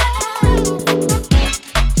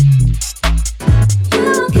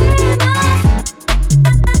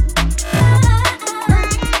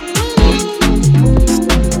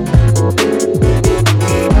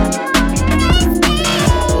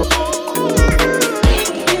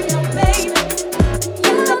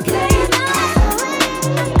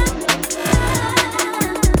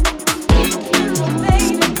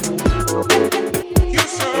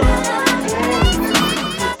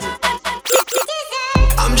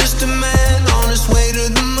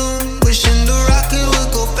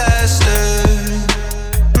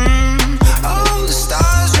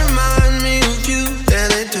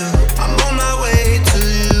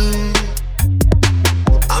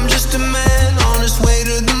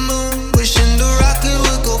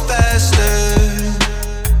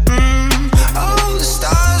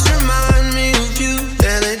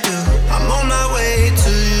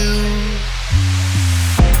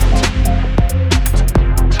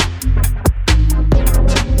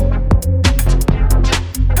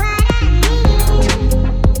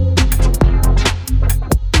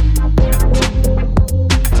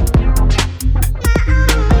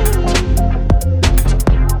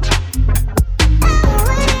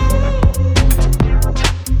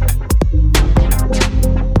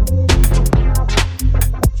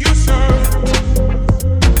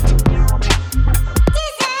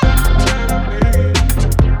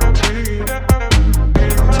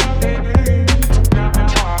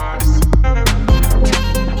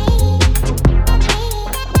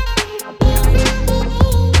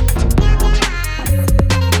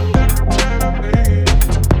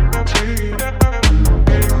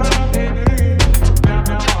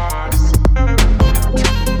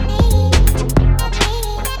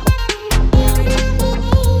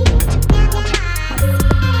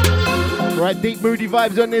 Deep moody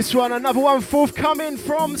vibes on this one. Another one forthcoming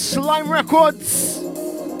from Slime Records.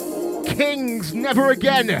 Kings, Never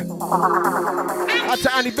Again. Out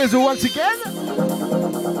to Annie Bizzle once again.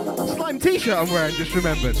 Slime t-shirt I'm wearing, just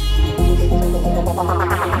remembered.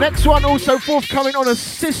 Next one also forthcoming on a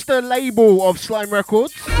sister label of Slime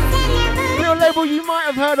Records. Little label you might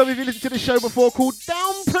have heard of if you listened to the show before, called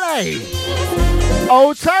Downplay.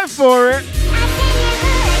 Old time for it.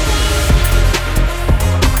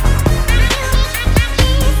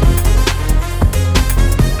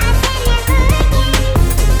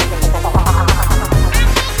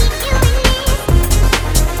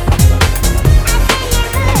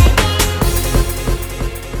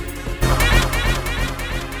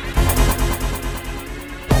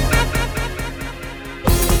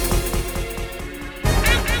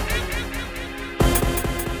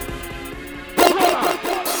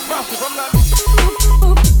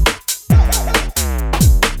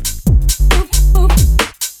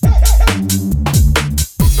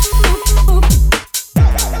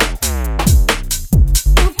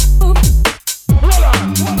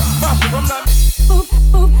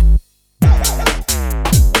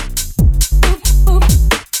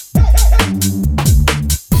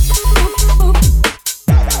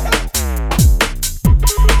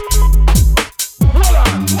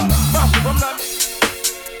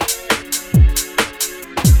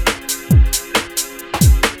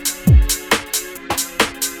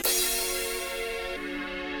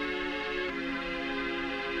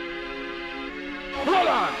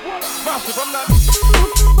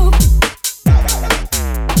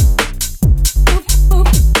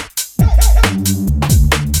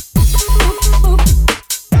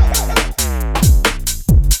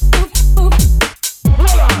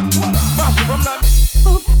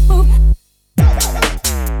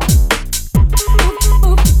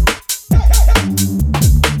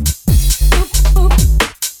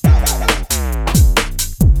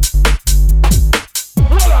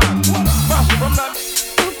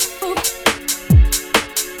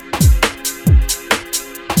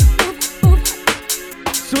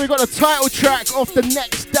 So we got a title track off the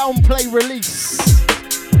next Downplay release.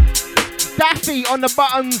 Daffy on the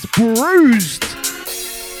buttons, bruised.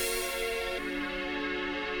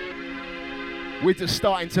 We're just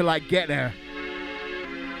starting to like get there.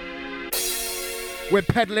 We're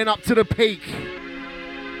pedaling up to the peak.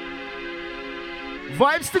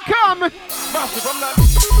 Vibes to come.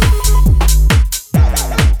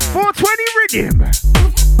 420 rhythm.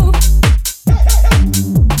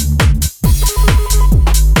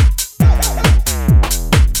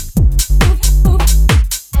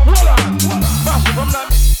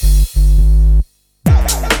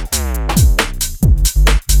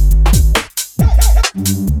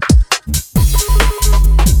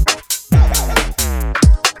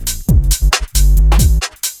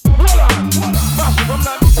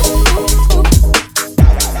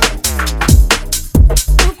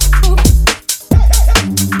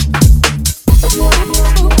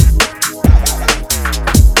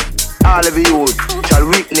 All of you shall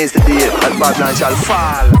witness the day that Babylon shall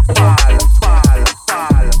fall.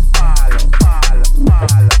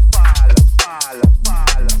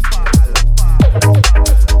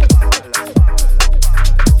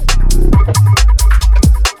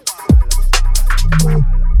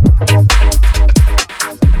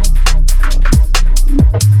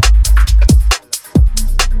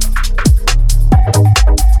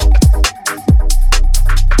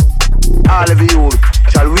 All of you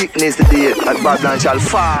shall witness the day that Babylon shall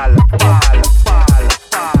fall.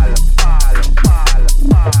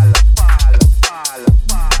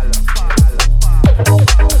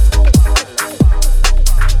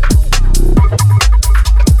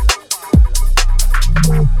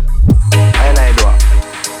 And I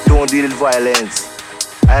don't deal with violence.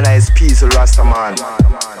 And I is peaceful Rastaman.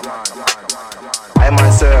 I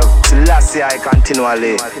man serve Selassie I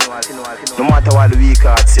continually. No matter what the weak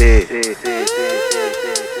heart say.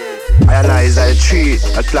 I is like a tree,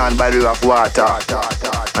 a plant by the river of water.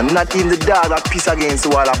 And not even the dog that peace against the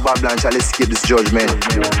wall of Babylon shall escape this judgment.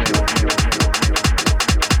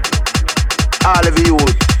 All of you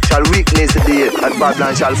shall witness the day that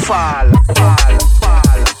Babylon shall fall.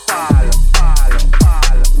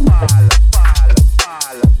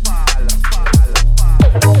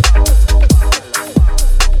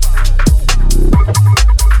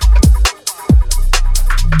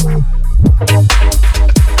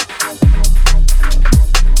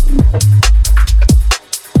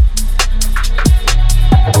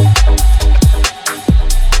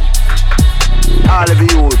 All of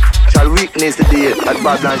you shall witness the day that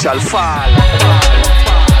Babylon shall fall.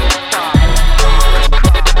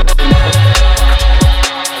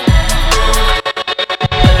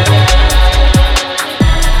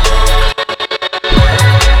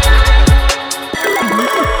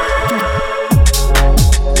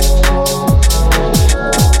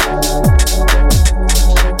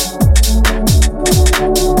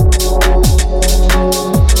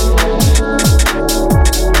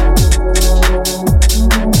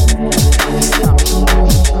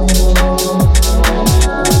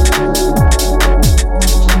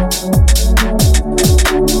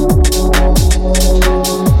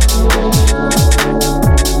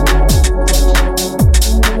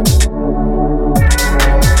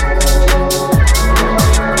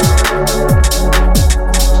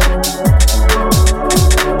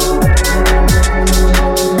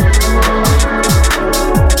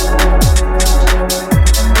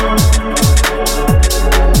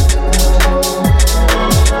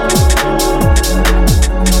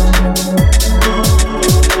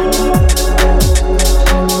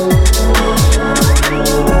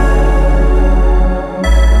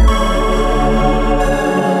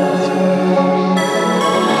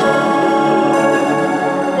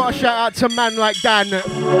 To man like Dan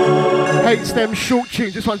hates them short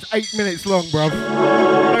tunes. This one's 8 minutes long, bruv.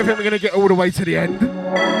 I don't think we're gonna get all the way to the end.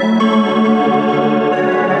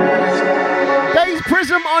 Days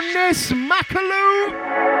Prism on this Makaloo.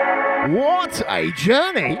 What a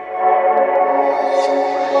journey!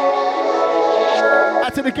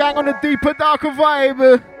 Out to the gang on the deeper, darker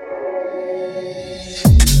vibe.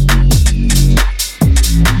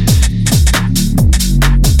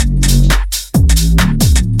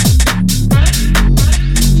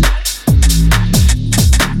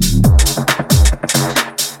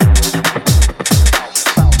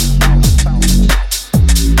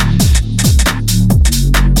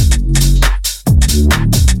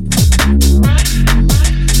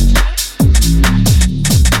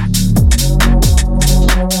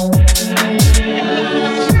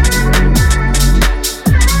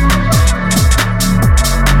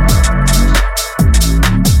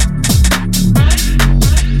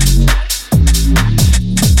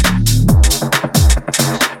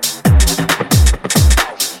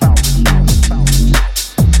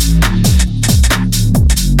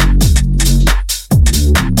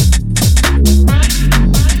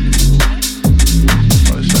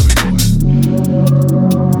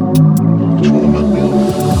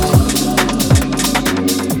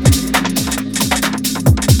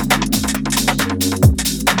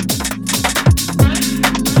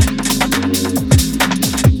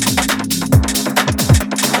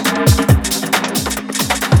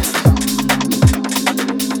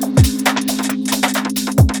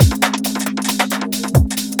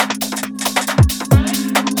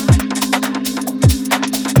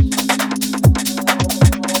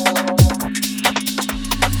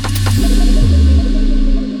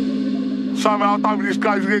 I don't think this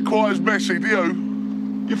game's getting quite as messy, do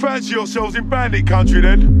you? You fancy yourselves in bandit country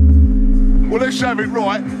then? Well, let's have it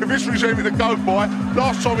right. If history's anything to go by,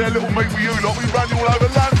 last time we had a little meet with you lot, we ran you all over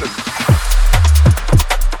London.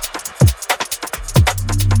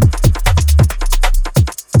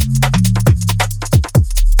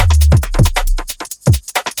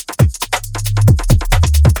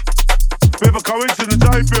 Bit of a coincidence,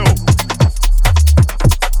 eh, Bill?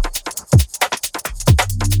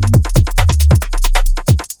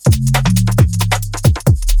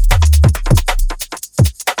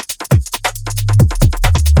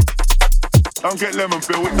 Don't get lemon,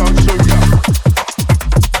 Bill, it don't suit you.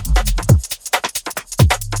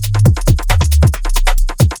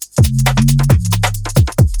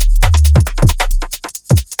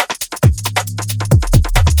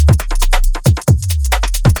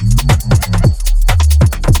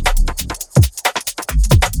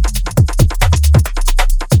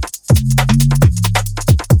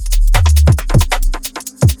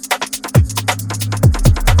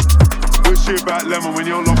 We'll see about lemon when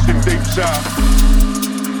you're lost in deep south.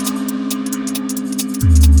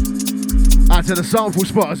 Out to the sample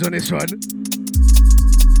spotters on this one.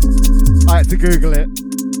 I had to Google it.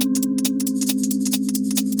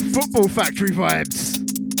 Football Factory vibes.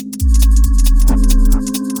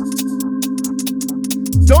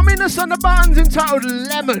 Dominus on the buttons entitled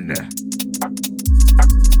Lemon.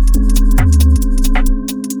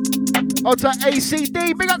 On to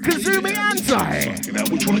ACD, big up Kazumi Anti.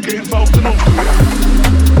 Which one to get involved or not?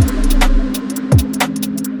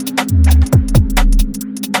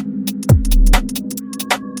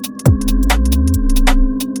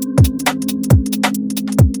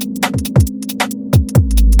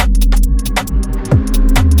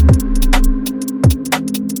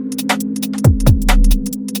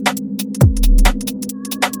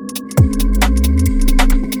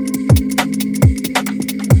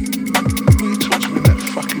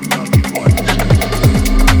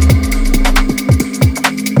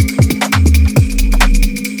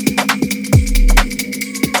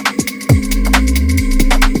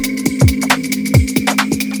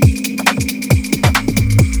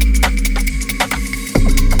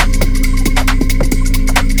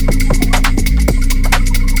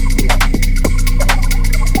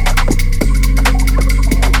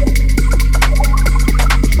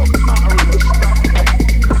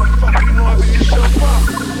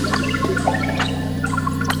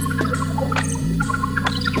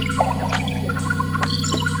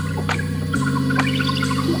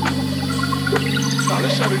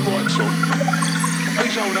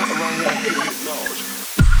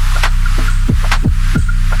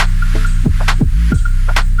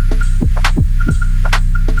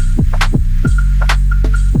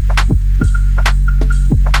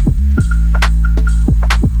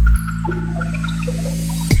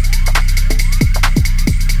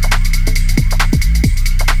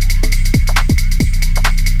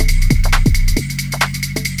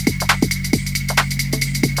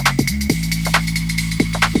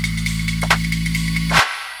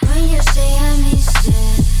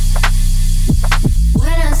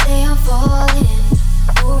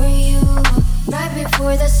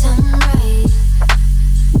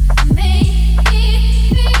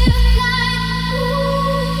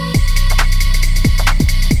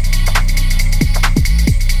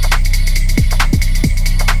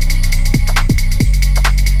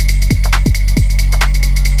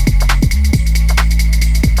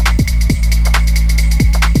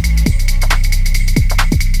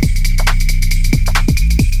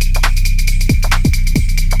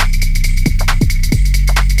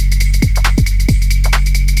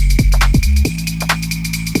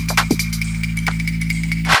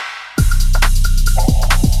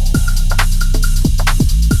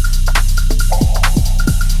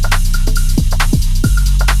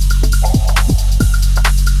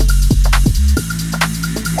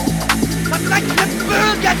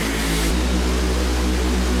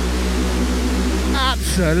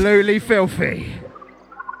 Absolutely filthy.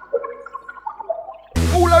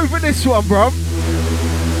 All over this one, bruv.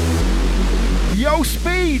 Yo,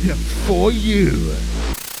 speed for you.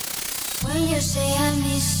 When you say I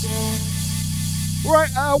missed it. Right,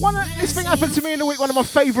 this thing happened to me in the week, one of my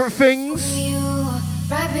favourite things.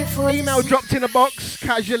 Email dropped in a box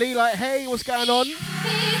casually, like, hey, what's going on?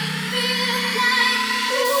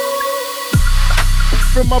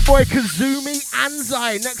 From my boy Kazumi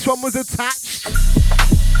Anzai. Next one was attached.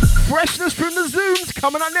 Freshness from the Zooms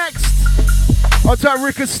coming up next. On to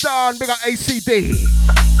Rikistan, big up ACD.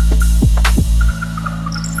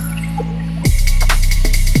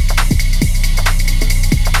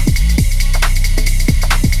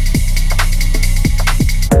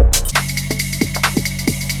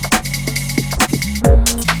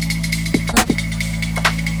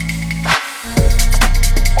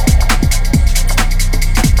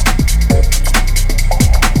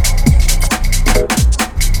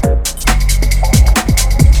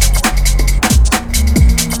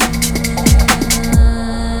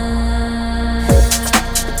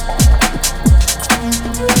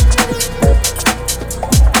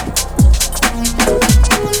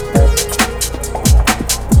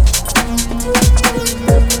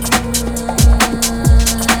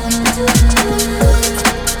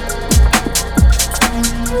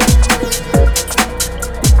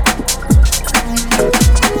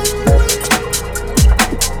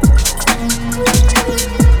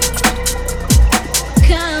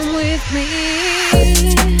 me.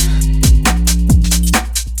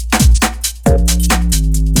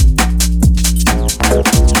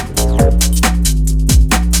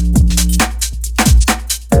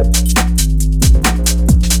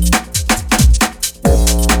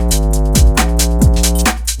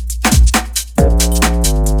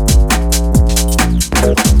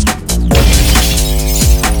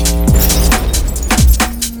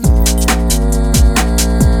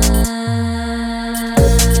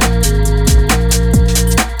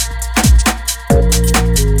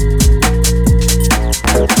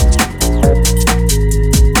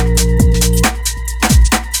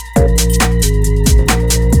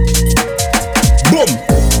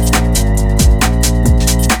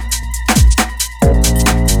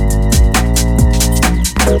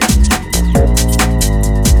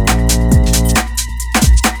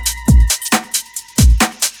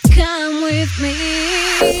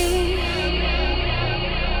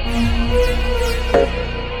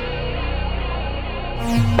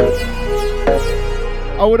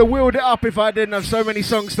 I would have wheeled it up if I didn't have so many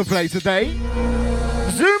songs to play today.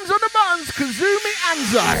 Zooms on the buttons, Kazumi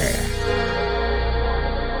Anzai.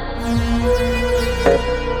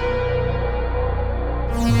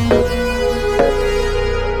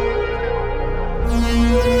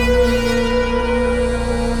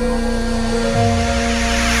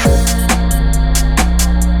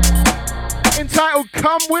 Entitled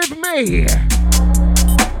Come With Me.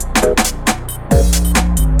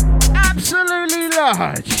 Absolutely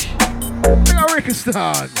large. Big ol'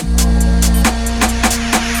 Rickistan.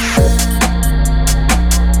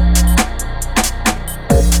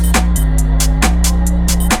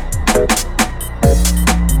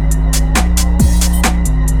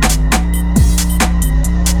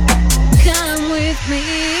 Come with me.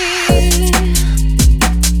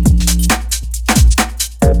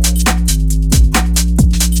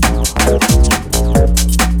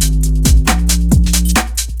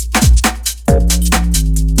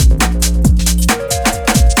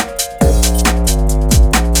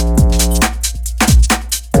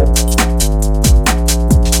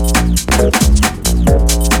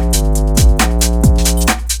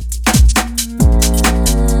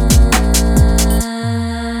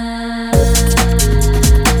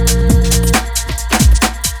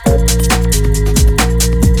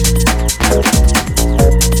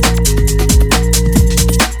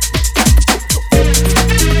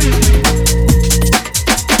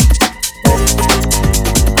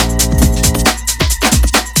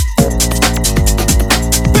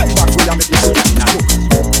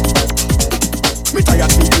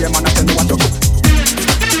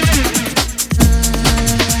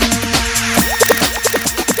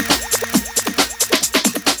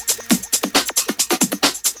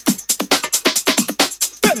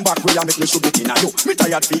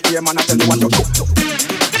 Man, I tell you what to do.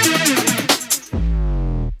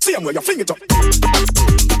 See where you fling it up.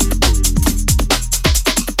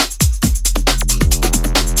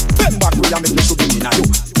 Bend back, we are making you should be in a you.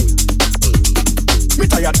 Me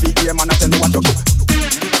tired feet here, man, I tell you what to do.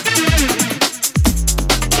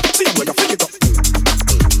 See where you fling it up.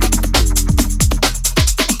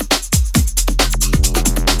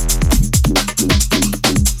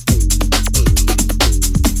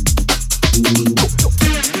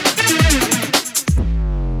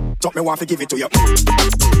 Don't me want to give it to you.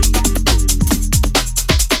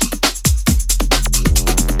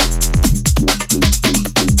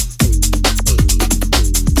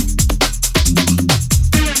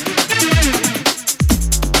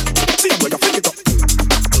 See where you fling it up.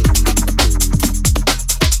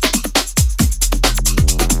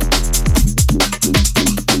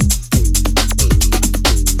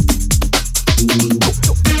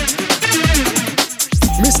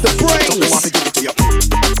 Mr. BrainZ. Don't me want to give it to you.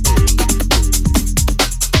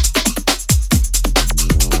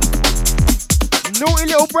 Naughty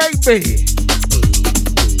little breakbeat.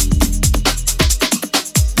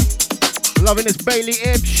 Loving this Bailey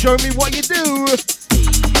Ib. Show me what you do.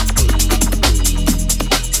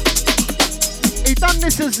 He done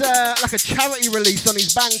this as like a charity release on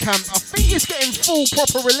his Bandcamp. I think it's getting full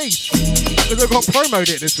proper release because I got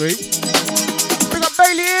promoted it this week. We got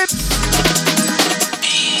Bailey Ib.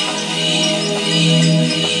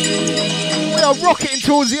 We are rocketing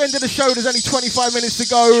towards the end of the show. There's only 25 minutes to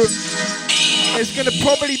go. There's going to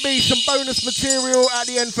probably be some bonus material at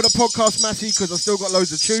the end for the podcast, Massey, because I've still got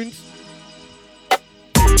loads of tunes.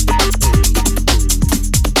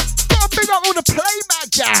 Gotta big up all the playback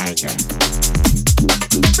gang.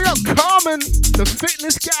 Big up Carmen, the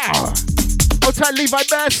fitness gal. Hold tight, Levi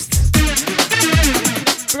Best.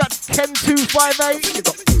 We got Ken258.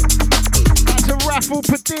 That's a Raffle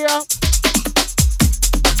Padilla.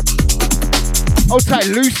 Hold tight,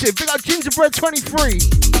 Lucid. Big up Gingerbread 23.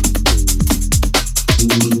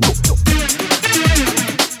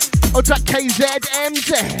 Hold tight,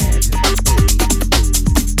 KZMZ.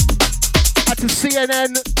 Out to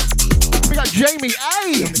CNN. Big up Jamie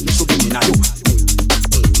A.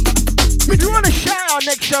 If you want to shout out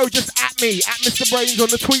next show, just at me, at Mr. BrainZ on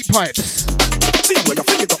the tweet pipes. See where you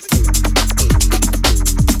feel it up.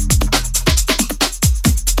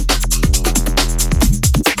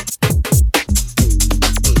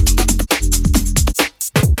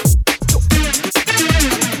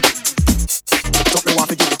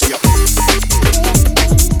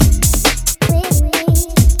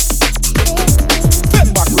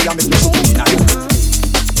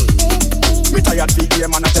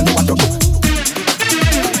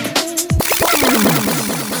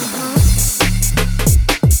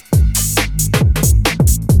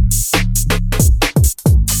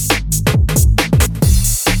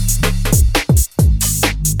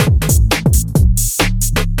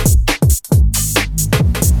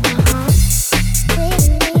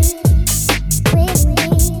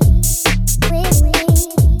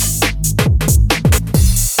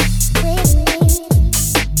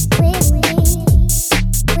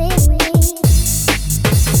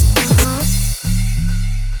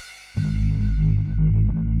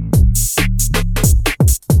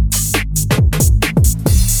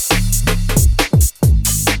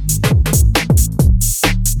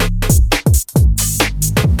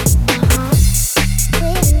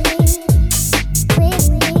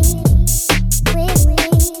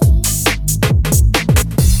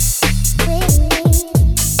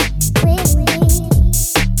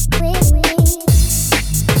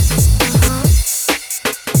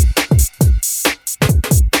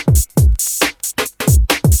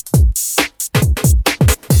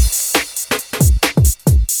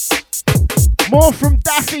 More from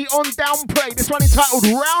Daffy on Downplay. This one entitled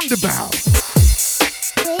Roundabout.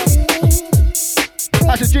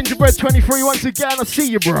 That's a Gingerbread 23 once again. I'll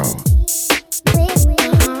see you, bro.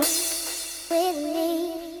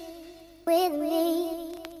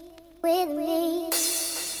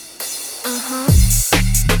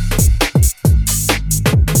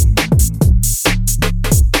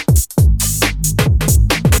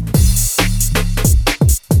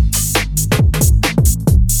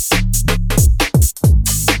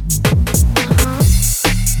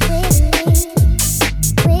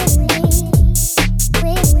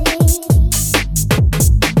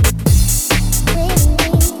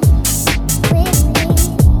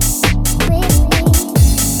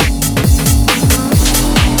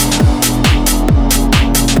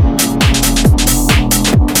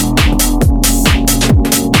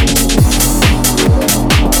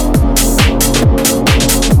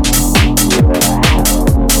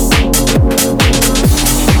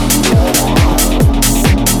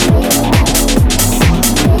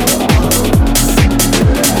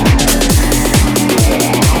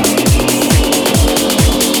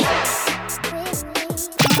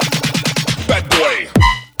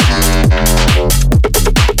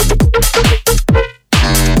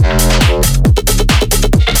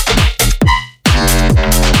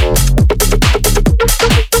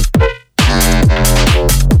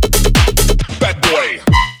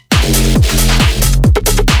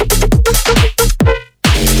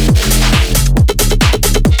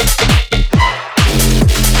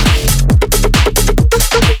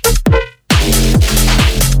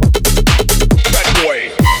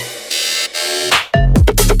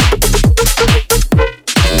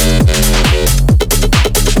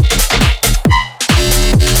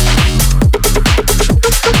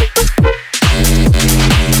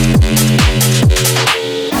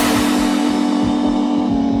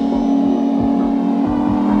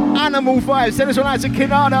 Send this one out to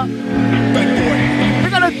Kinana. We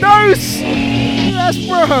got a dose! Yes,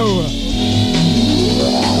 bro!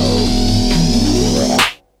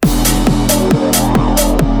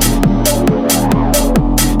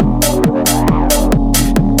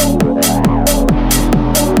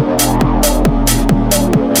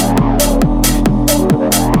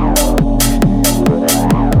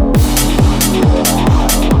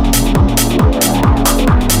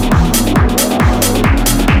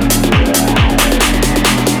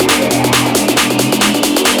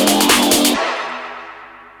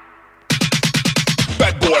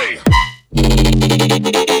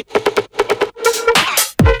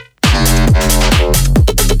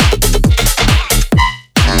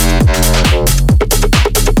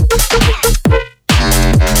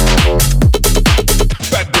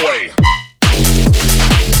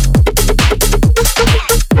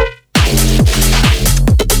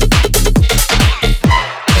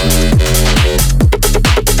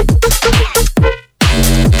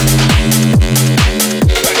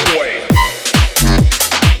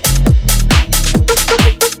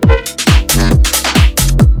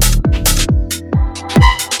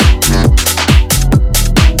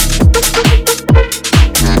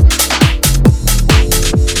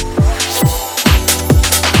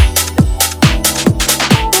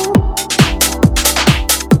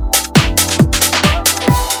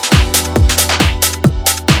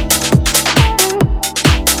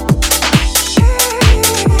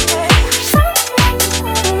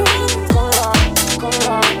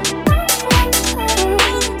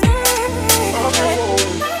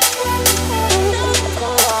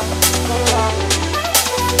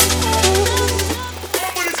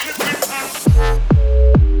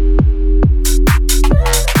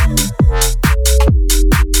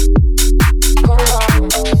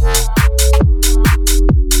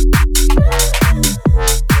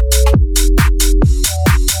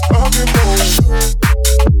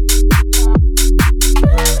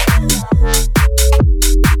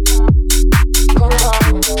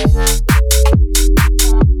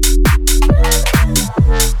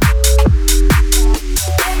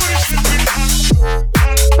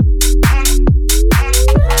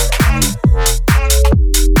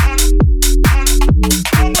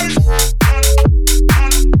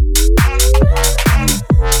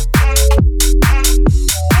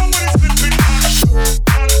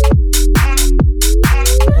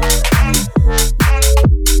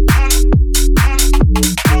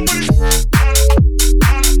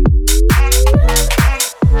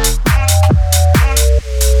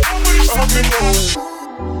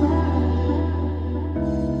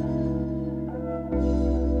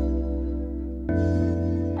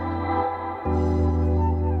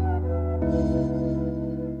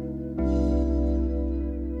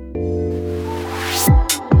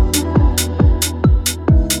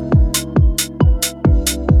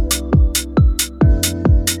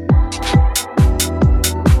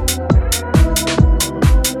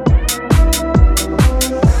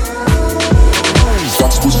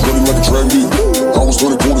 drag me. I was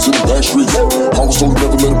turning corners in the back streets. I was told to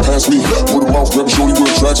never let him pass me. Word of mouth, grabbing shorty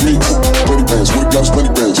where it tracks me. Plenty bands, what it got is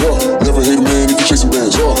plenty bands. Never hate a man if you chasing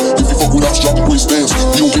bands. If you fuck with us, drop him where he stands.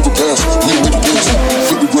 We don't give a pass, we don't make a dance.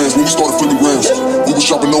 Flipping grams when we started flipping grams. We was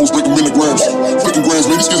shopping those, breaking milligrams. Flicking grams,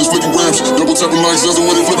 made these kids is flicking grams. Double tapping like Zaza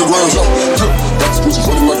when they flipping grams. Got these pussies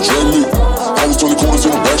running like a drag me. I was turning corners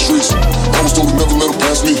in the back streets. I was told to never let him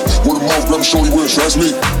pass me. Word of mouth, grabbing shorty where it tracks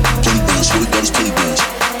me. Plenty bands, what it got is plenty bands.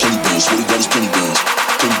 Plenty bands, what it got is plenty bands.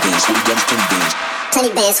 Plenty bands, what it got is plenty bands. Plenty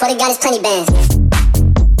bands, what it got is plenty bands.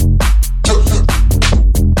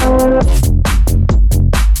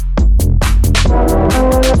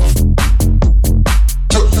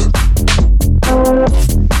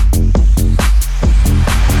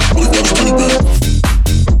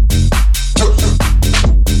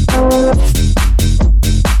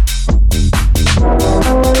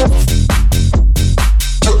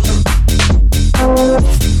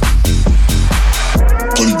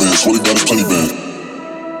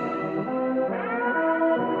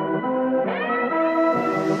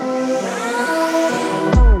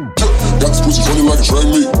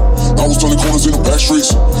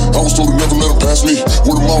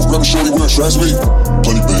 Tracks me.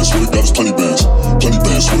 Plenty bands, what it got is plenty bands. Plenty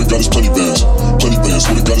bands, what it got is plenty bands. Plenty bands,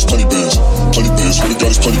 what it got is plenty bands. Plenty bands, what it got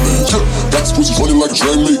is plenty bands. Got these pussies running like a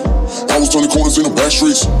drag me. I was turning corners in the back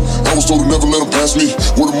streets. I was told to never let him pass me.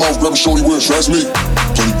 Word of mouth, grabbing shorty where it tracks me.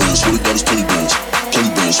 Plenty bands, what it got is plenty bands.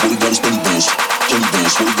 Plenty bands, what it got is plenty bands. Plenty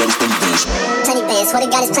bands, what it got is plenty bands. Plenty bands, what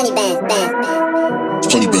it got is plenty bands.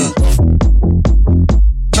 Plenty bands.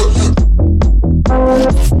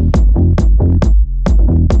 Why?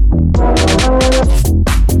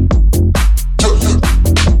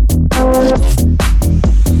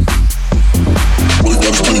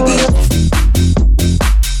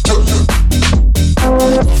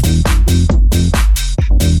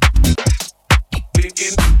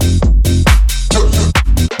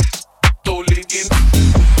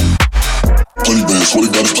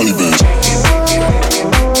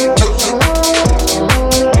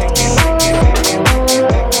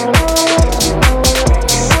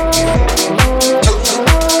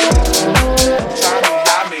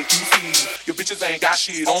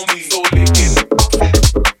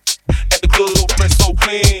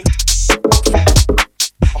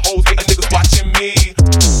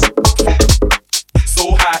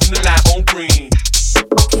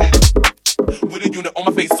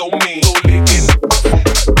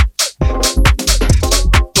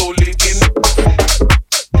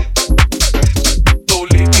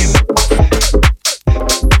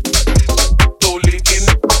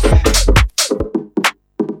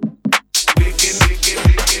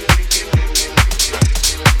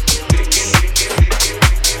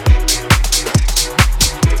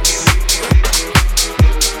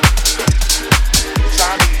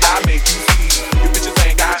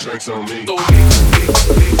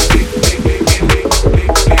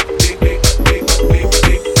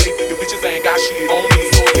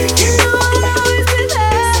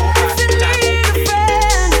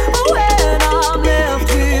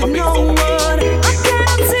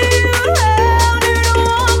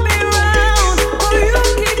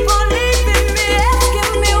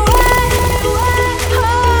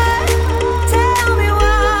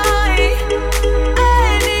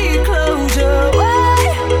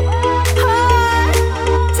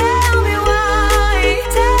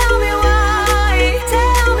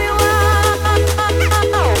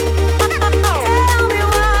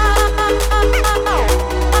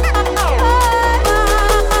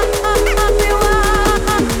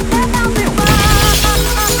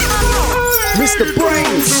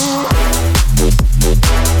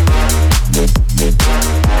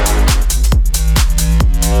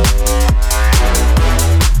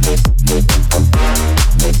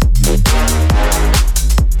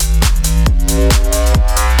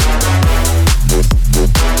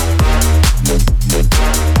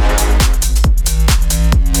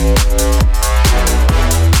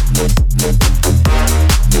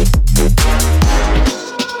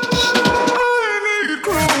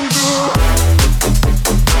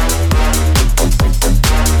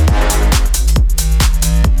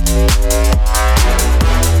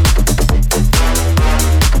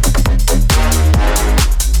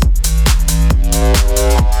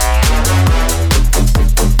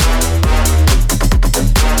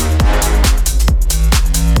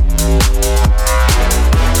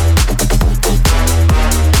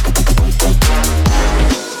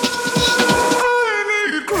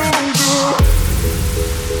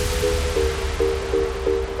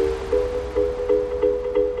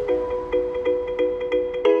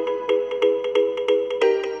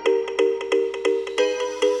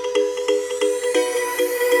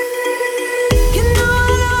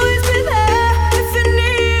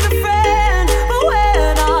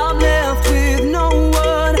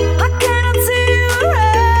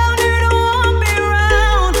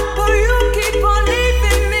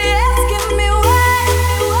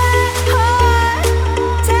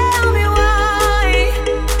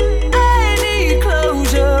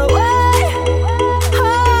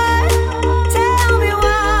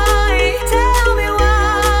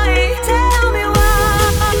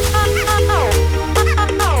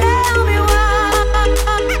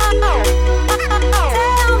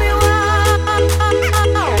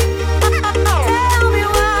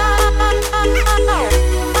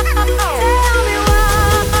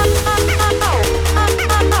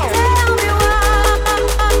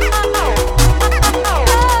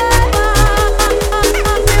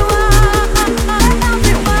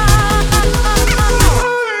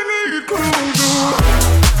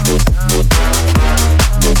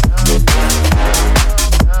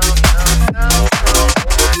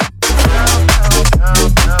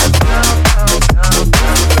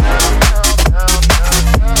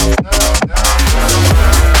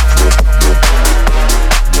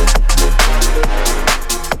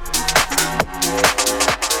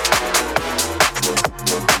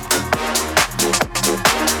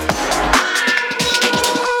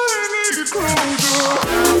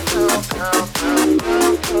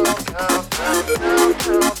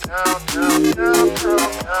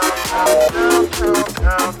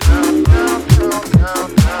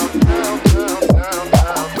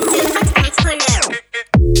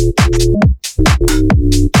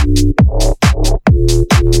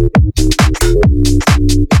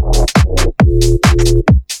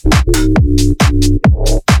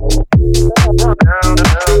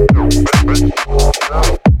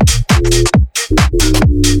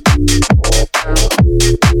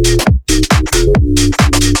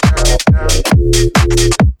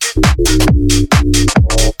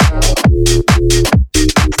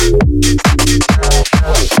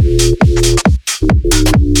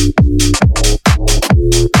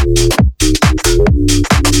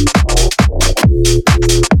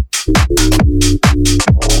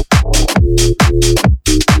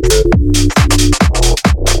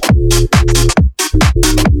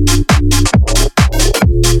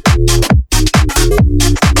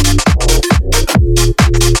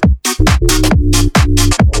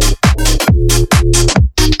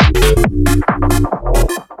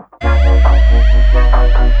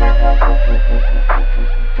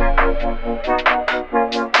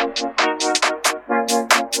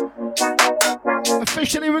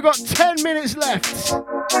 Officially, we've got 10 minutes left.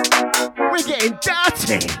 We're getting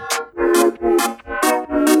dirty.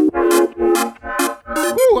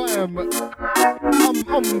 Ooh,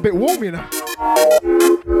 I'm a bit warm, you know.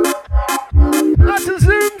 That's a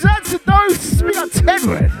zoom, that's a dose. We got 10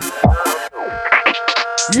 word.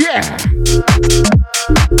 Yeah.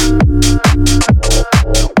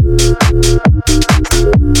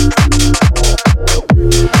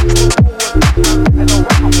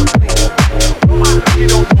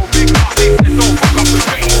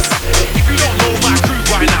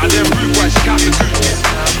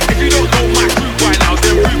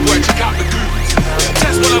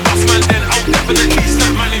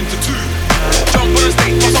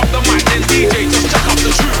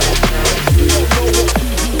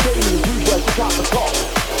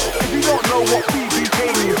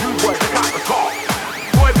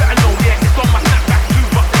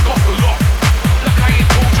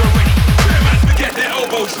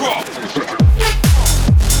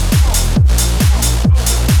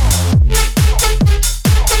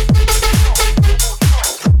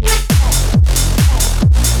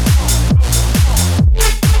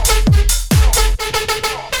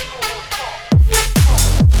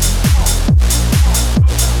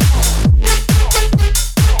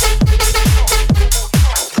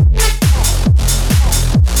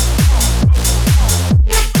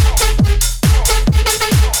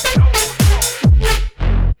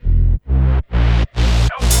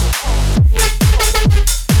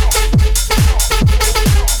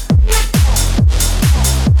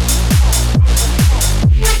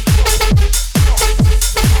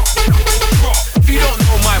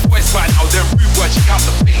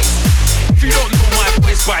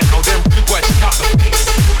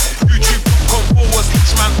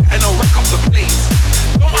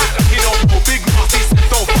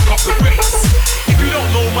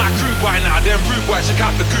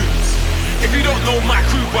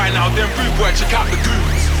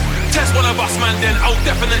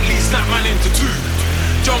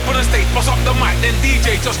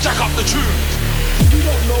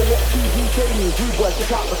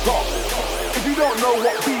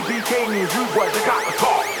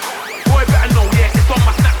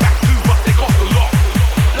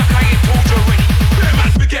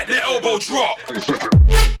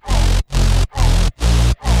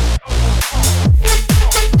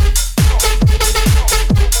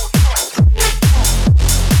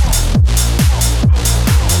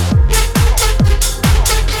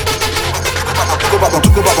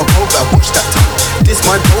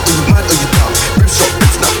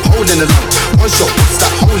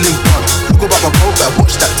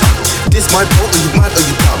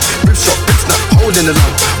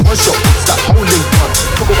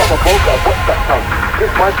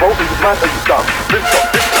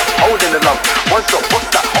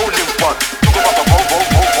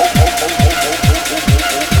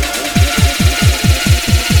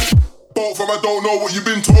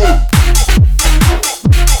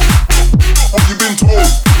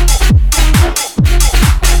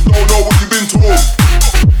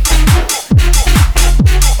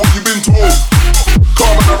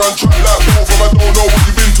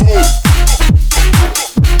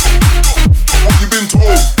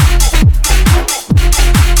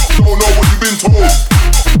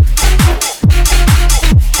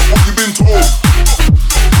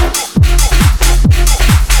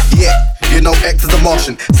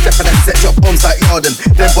 Stepping that set drop bombs like Yarden.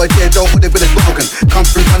 Them boy there don't want it with a bargain. Come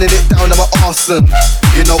through running it down, I'm an arson.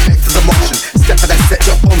 You know X is a Martian. Step for that set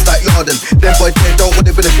drop bombs like Yarden. Them boy there don't want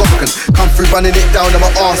it with a bargain. Come through running it down, I'm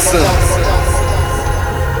an arson.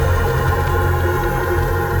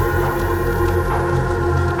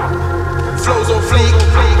 Flows on fleek.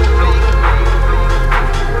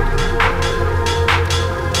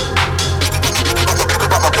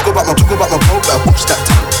 Talk about my boat, better watch that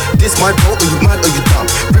tongue. This my boat, are you mad or you dumb?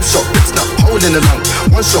 Rip shot, rip snap, hole in the lung.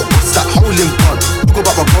 One shot, what's that hole in one? Talk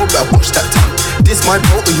about my boat, better watch that tongue. This my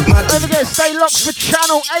boat, are you mad? Don't forget, stay locked for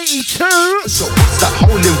channel 82. Shot, what's that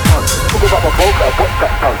hole in one? Talk about my boat, better watch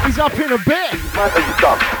that tongue. He's up in a bit. Mad or you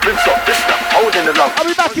dumb? Rip shot, rip snap, hole in the lung. I'll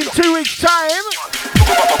be back in 2 weeks' time.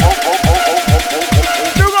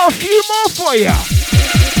 Still got a few more for you.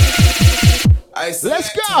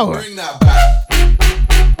 Let's go. Bring that back.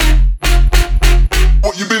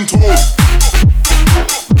 What you been told?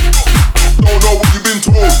 Don't know what you been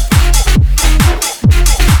told.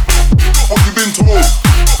 What you been told?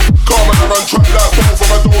 Come and run track like both, and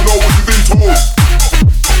I don't know what you been told.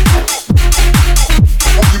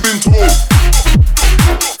 What you been told?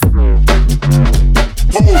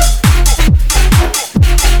 Told.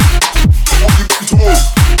 What you been told?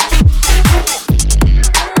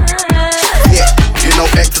 Yeah, you know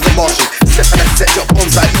X is a Martian. Step on that set drop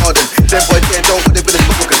bombs like Yarden. Them boy there don't want it with a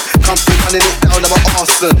bargain. Come through running it down, I'm an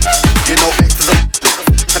arson. You know X is a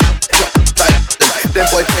them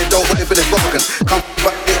boy there don't want it with a bargain. Come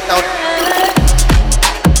through running it down.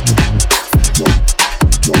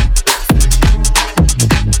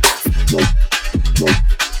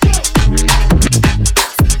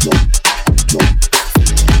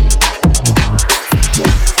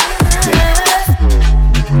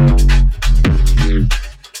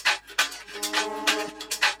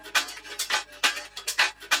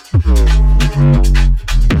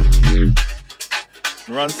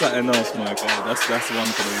 Run something else, my guy. That's one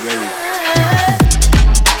for the rave.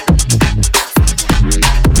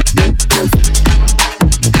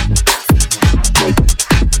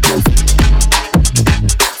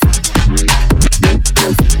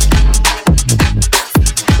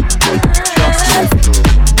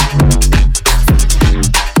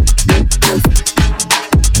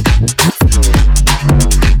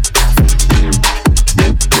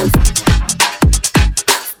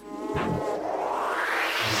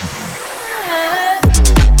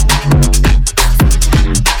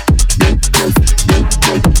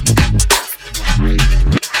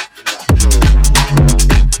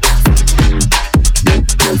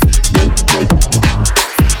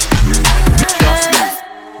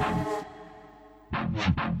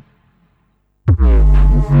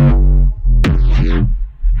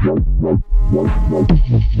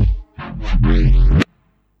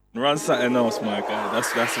 Run something else, my guy.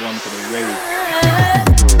 That's one for the rave.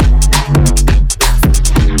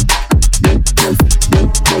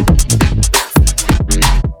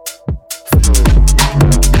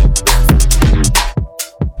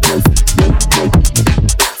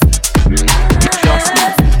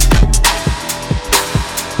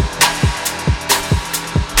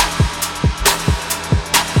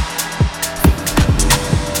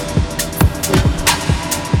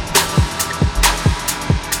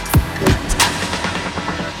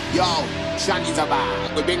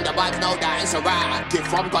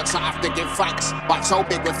 From God, so I have to give thanks. But so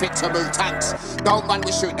big we're fit to move tanks. Don't run,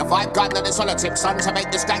 we shoot the vibe gun and the solid tip, son, to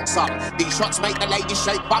make the stanks up. These shots make the ladies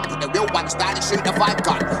shake bump, the real ones down and shoot the vibe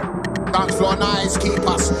gun. Dance floor nice, keep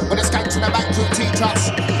us. When the skanks in the back crew teach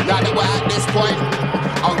us. Now that we're at this point,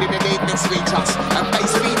 only the needness reach us. And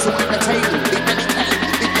bass beats all in the table. Big belly pain,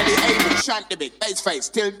 big belly able. Shan't the big bass face,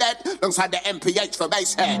 till dead. Alongside the MPH for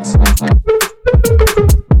bass heads.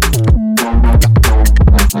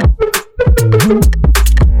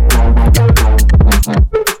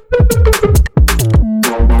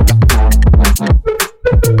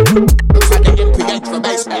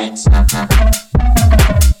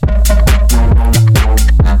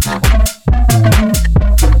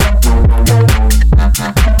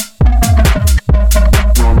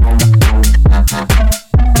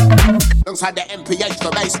 Alongside the MPH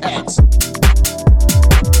for bass heads.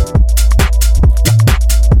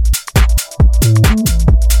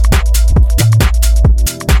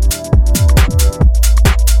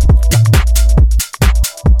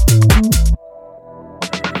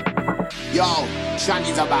 Yo,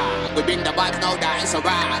 Shani's a bar. We bring the vibes, know that it's a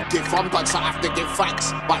rap. Give from God, so I have to give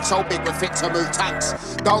thanks. But so big we're fit to move tanks.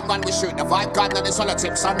 Don't run, we shoot the vibe gun and the solid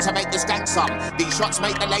tip, son, to make the skanks up. These shots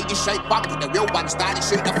make the ladies shake bump, the real ones down and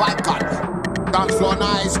shoot the vibe gun. Dance floor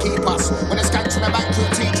nice, keep us. When the skanks in the back crew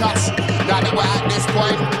teach us. Now that we're at this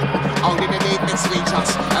point, Only the neatness reach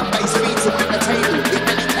us. And bass beats will the table. Big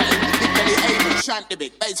belly pain, big belly able. Shan't the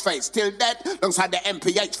big bass face till dead. Alongside the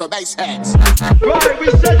MPH for bass heads. Right, we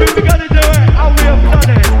said we were gonna do it, and we have done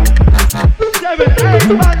it. 7, 8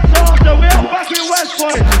 months after, we are back in West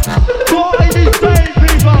Point. What is he saying,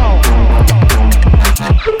 people?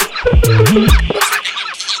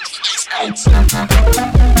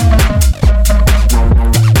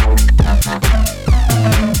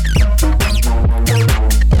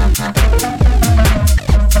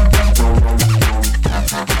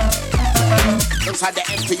 Inside the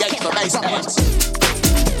MPH for bass heads.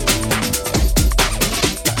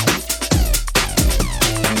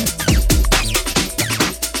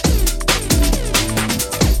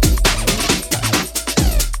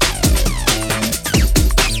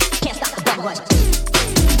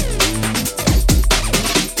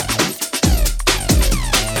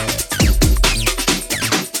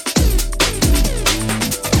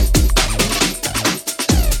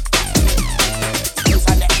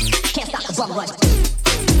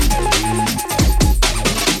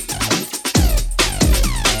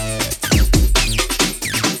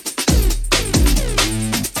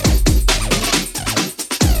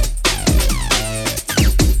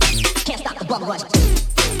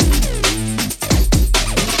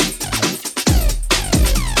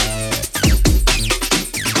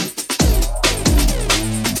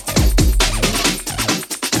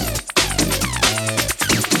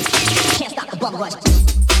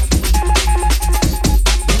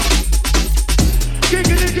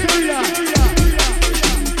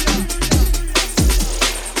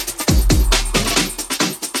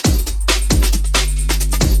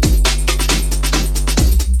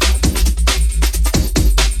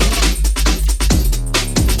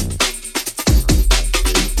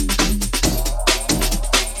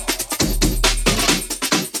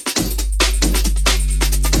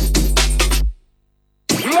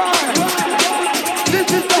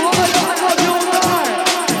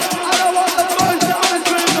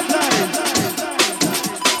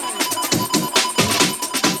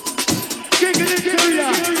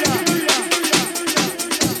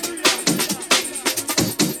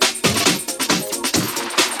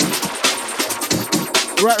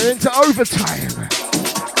 Right, we're into overtime.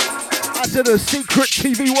 Out to the secret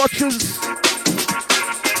TV watchers.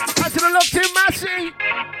 Out to the locked in Massey.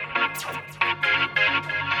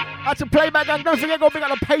 Out to Playback Gang. Don't forget, go big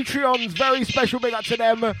up the Patreons. Very special big up to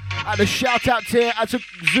them. At the shout out tier. Out to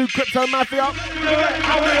Zoo Crypto Mafia. Out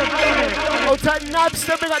to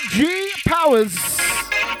Nabster. Big up G Powers.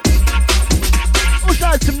 Also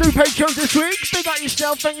had some new Patreons this week. Big up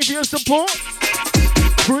yourself. Thank you for your support.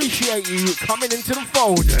 Appreciate you coming into the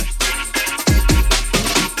fold.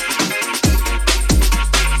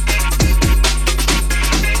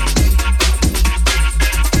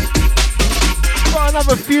 Got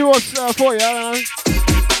another few for you.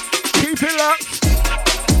 Keep it locked.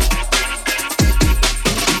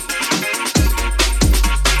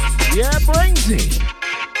 Yeah, BrainZ.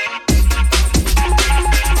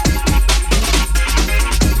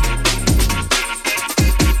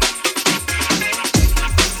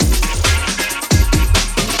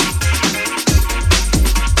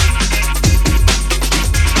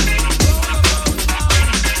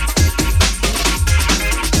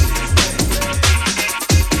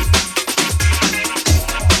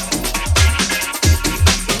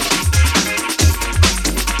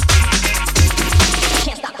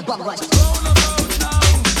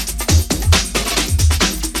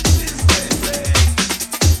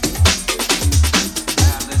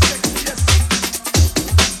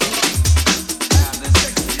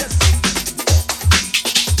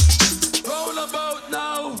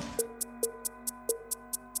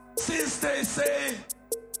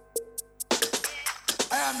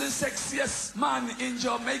 In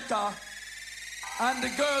Jamaica, and the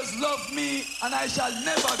girls love me, and I shall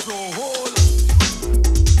never grow old.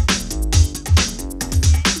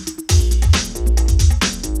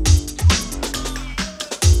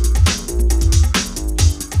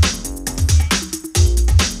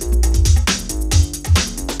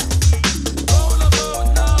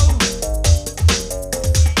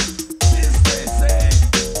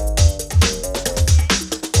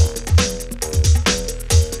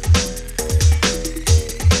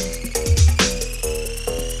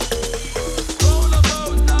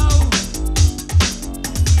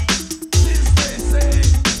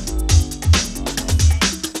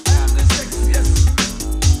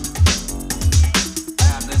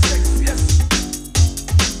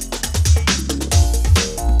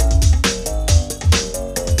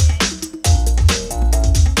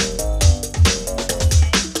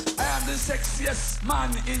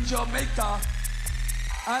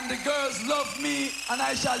 And the girls love me, and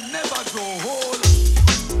I shall never grow old.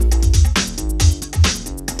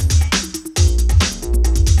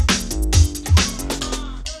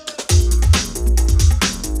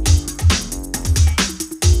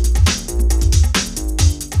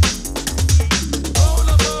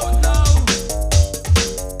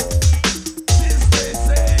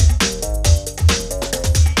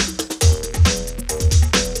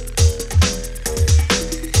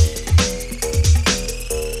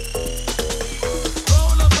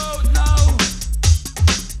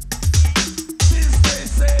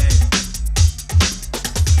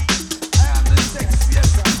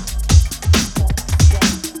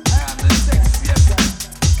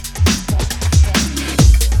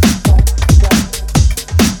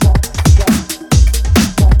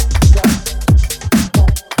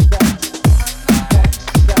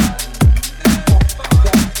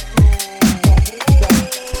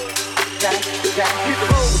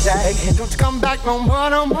 Don't you come back no more,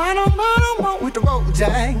 no more, no more, no more with the road,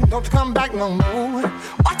 Jack. Don't you come back no more.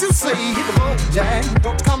 What you say, hit the road, Jack.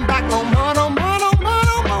 Don't you come back no more, no more, no more,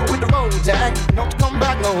 no more with the road, Jack. Don't you come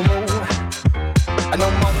back no more.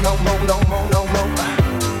 No more, no more, no more, no more.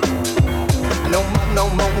 No more, no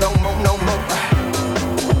more, no more, no more.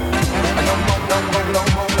 No more, no more, no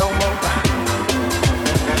more, no more.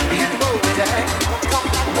 Hit the road, Jack. Don't you come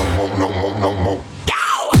back no more, no more, no more.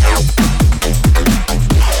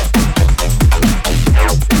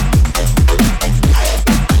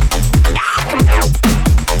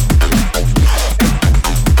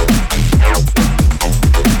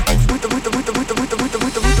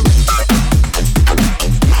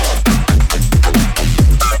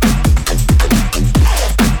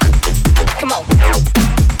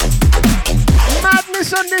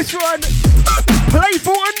 This one,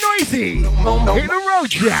 playful and noisy. Hit the road,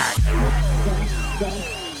 Jack.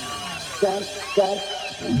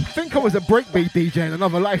 I think I was a breakbeat DJ in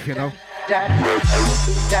another life, you know.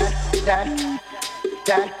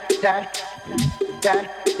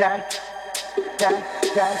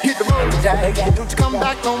 Hit the road, Jack. Don't you come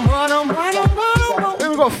back no more, no more, no more, no more. Then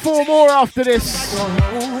we've got 4 more after this.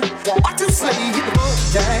 What you say? Hit the road,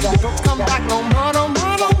 Jack. Don't you come back no more, no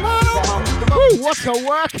more, no more, no more. Ooh, what a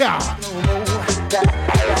workout! No more,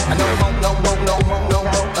 no more, no more, no more, no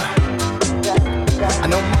more.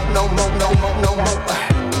 No more, no more, no more, no more.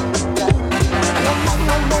 No more,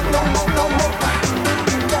 no more, no more, no more.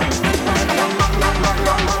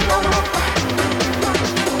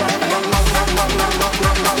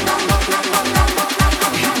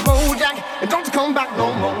 Hit the road, Jack, and don't you come back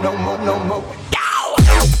no more, no more, no more.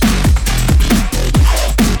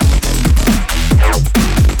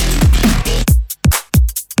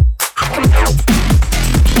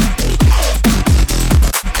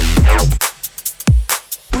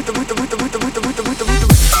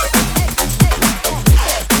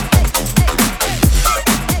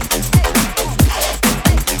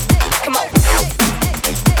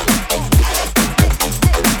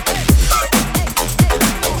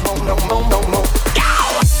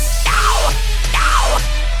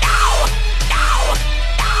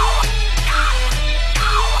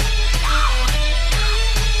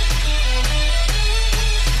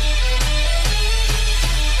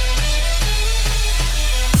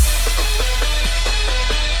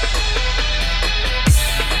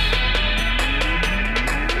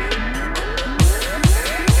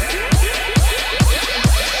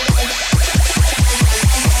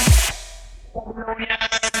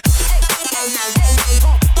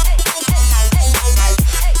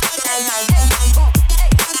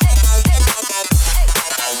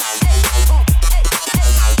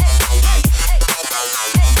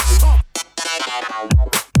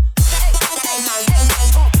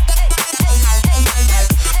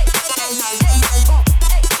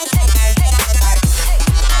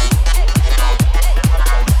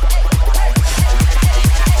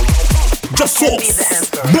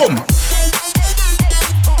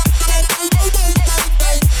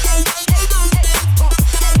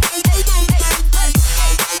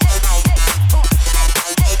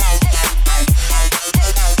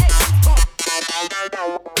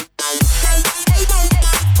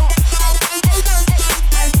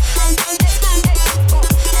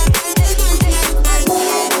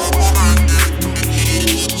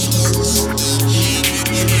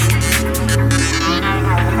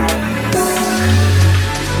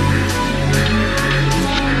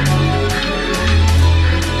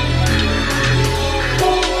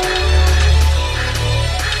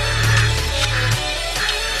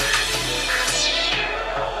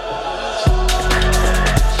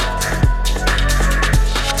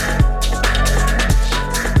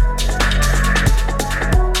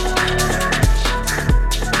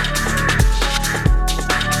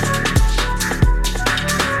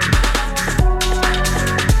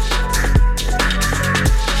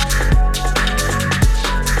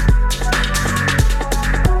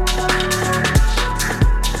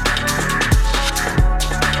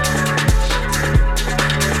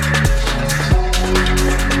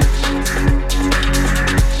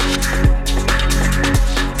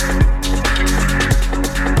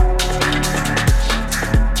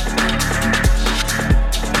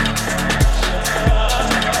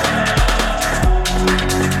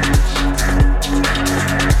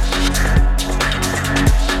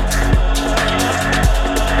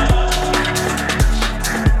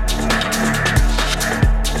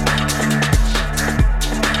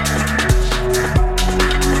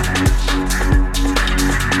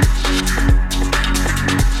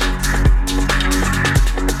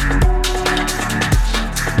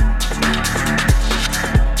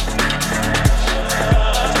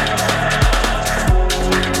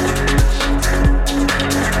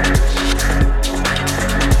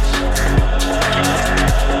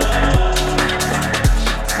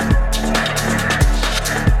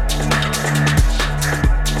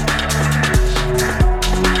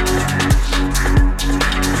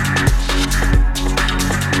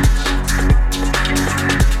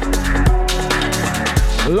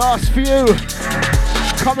 Last few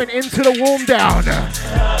coming into the warm down.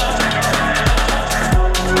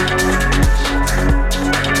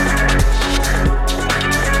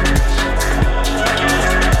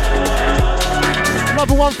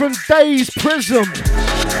 Another one from Days Prism.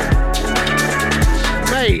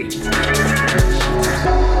 May.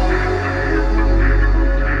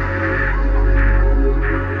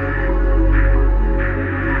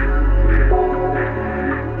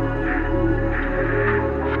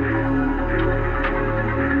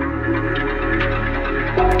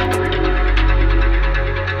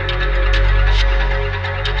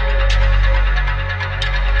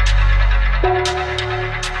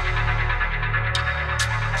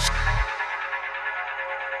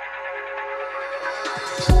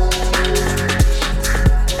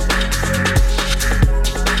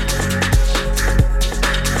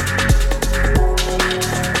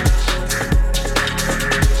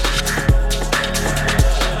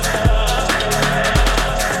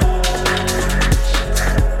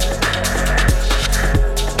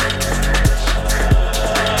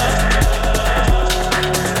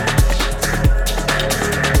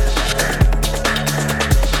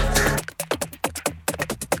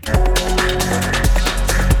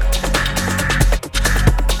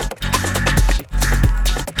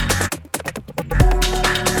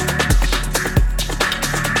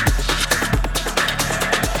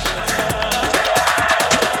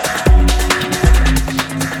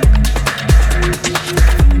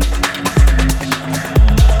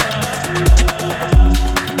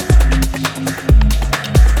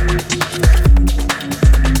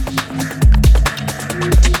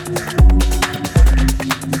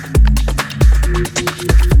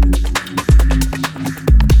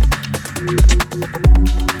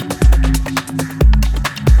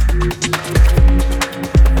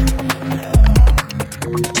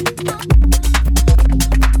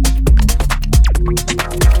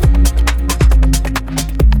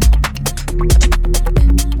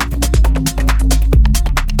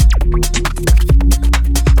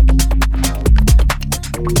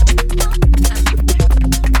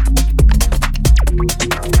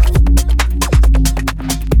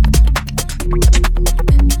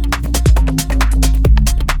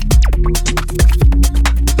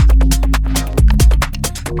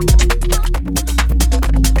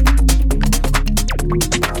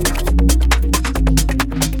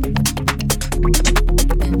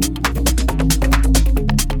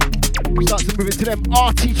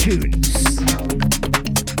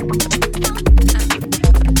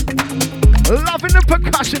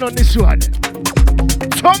 On this one,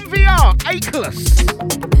 Tom VR, Acheless.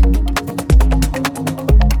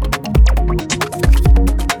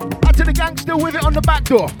 Out to the gangster with it on the back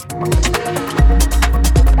door.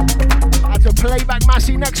 Out to Playback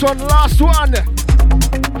Massey, next one, last one.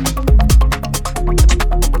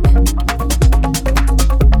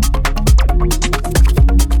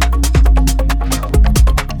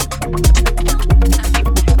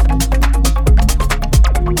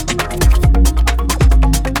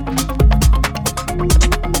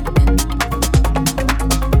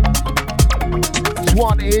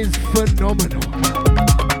 Is phenomenal.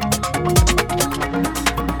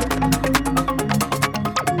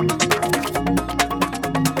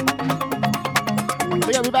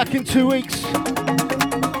 We'll be back in 2 weeks.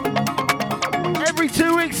 Every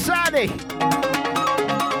 2 weeks, Saturday.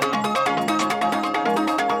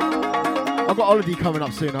 I've got Holiday coming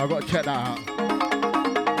up soon. I've got to check that out.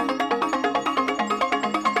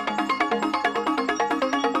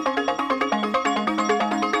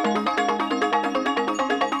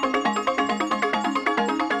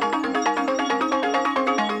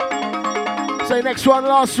 Next one,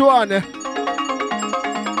 last one.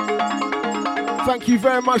 Thank you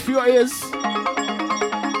very much for your ears.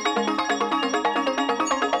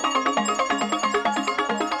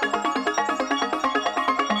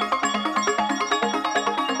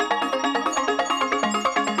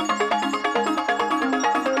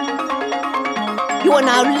 You are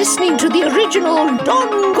now listening to the original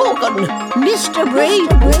Don Gorgon, Mr.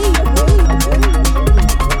 BrainZ.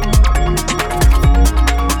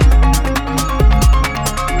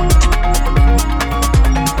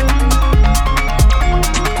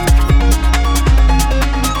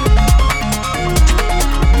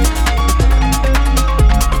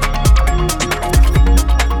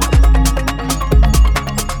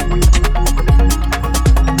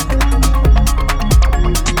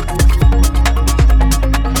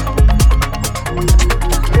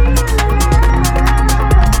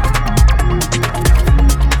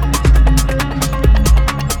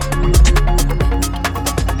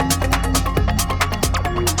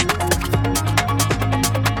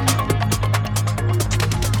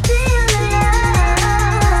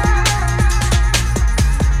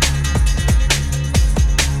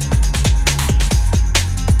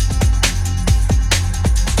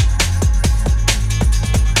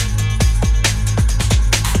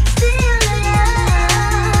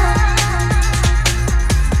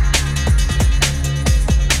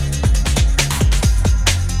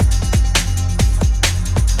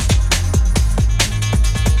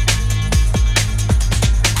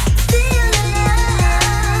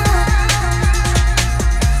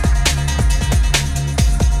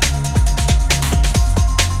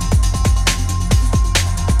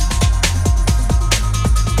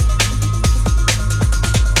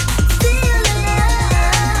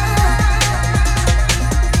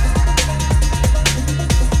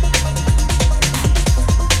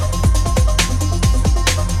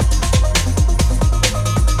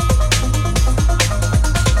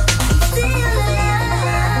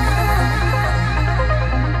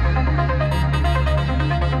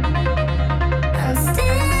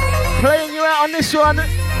 Next one.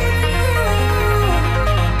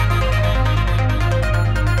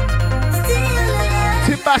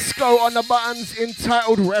 Tabasco on the buttons,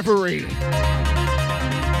 entitled Reverie.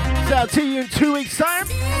 So I'll see you in 2 weeks' time.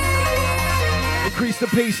 Increase the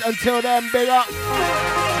peace. Until then, big up.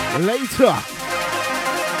 Later.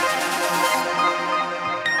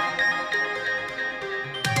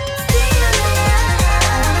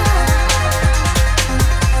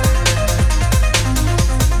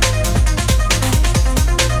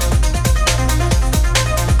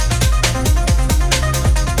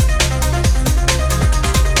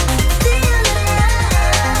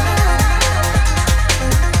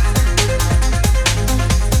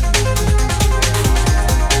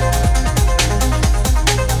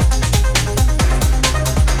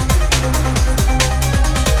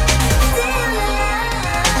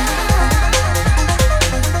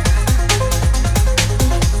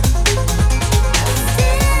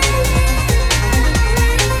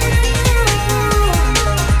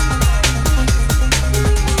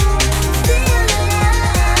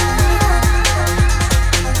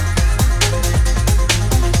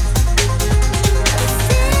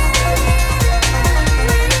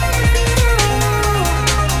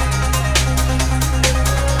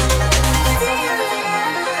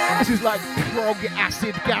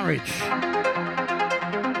 Acid garage.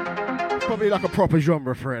 Probably like a proper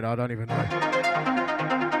genre for it, I don't even know.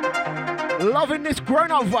 Loving this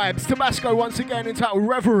grown-up vibes. Tabasco once again entitled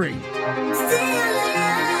Reverie.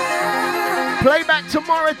 Playback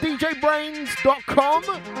tomorrow at djbrainz.com.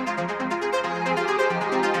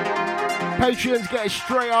 Patreons get it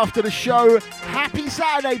straight after the show. Happy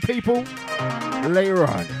Saturday, people. Later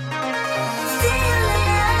on.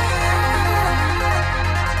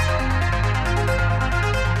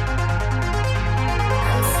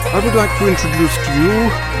 I would like to introduce to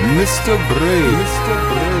you Mr. BrainZ.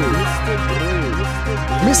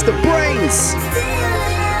 Mr. BrainZ.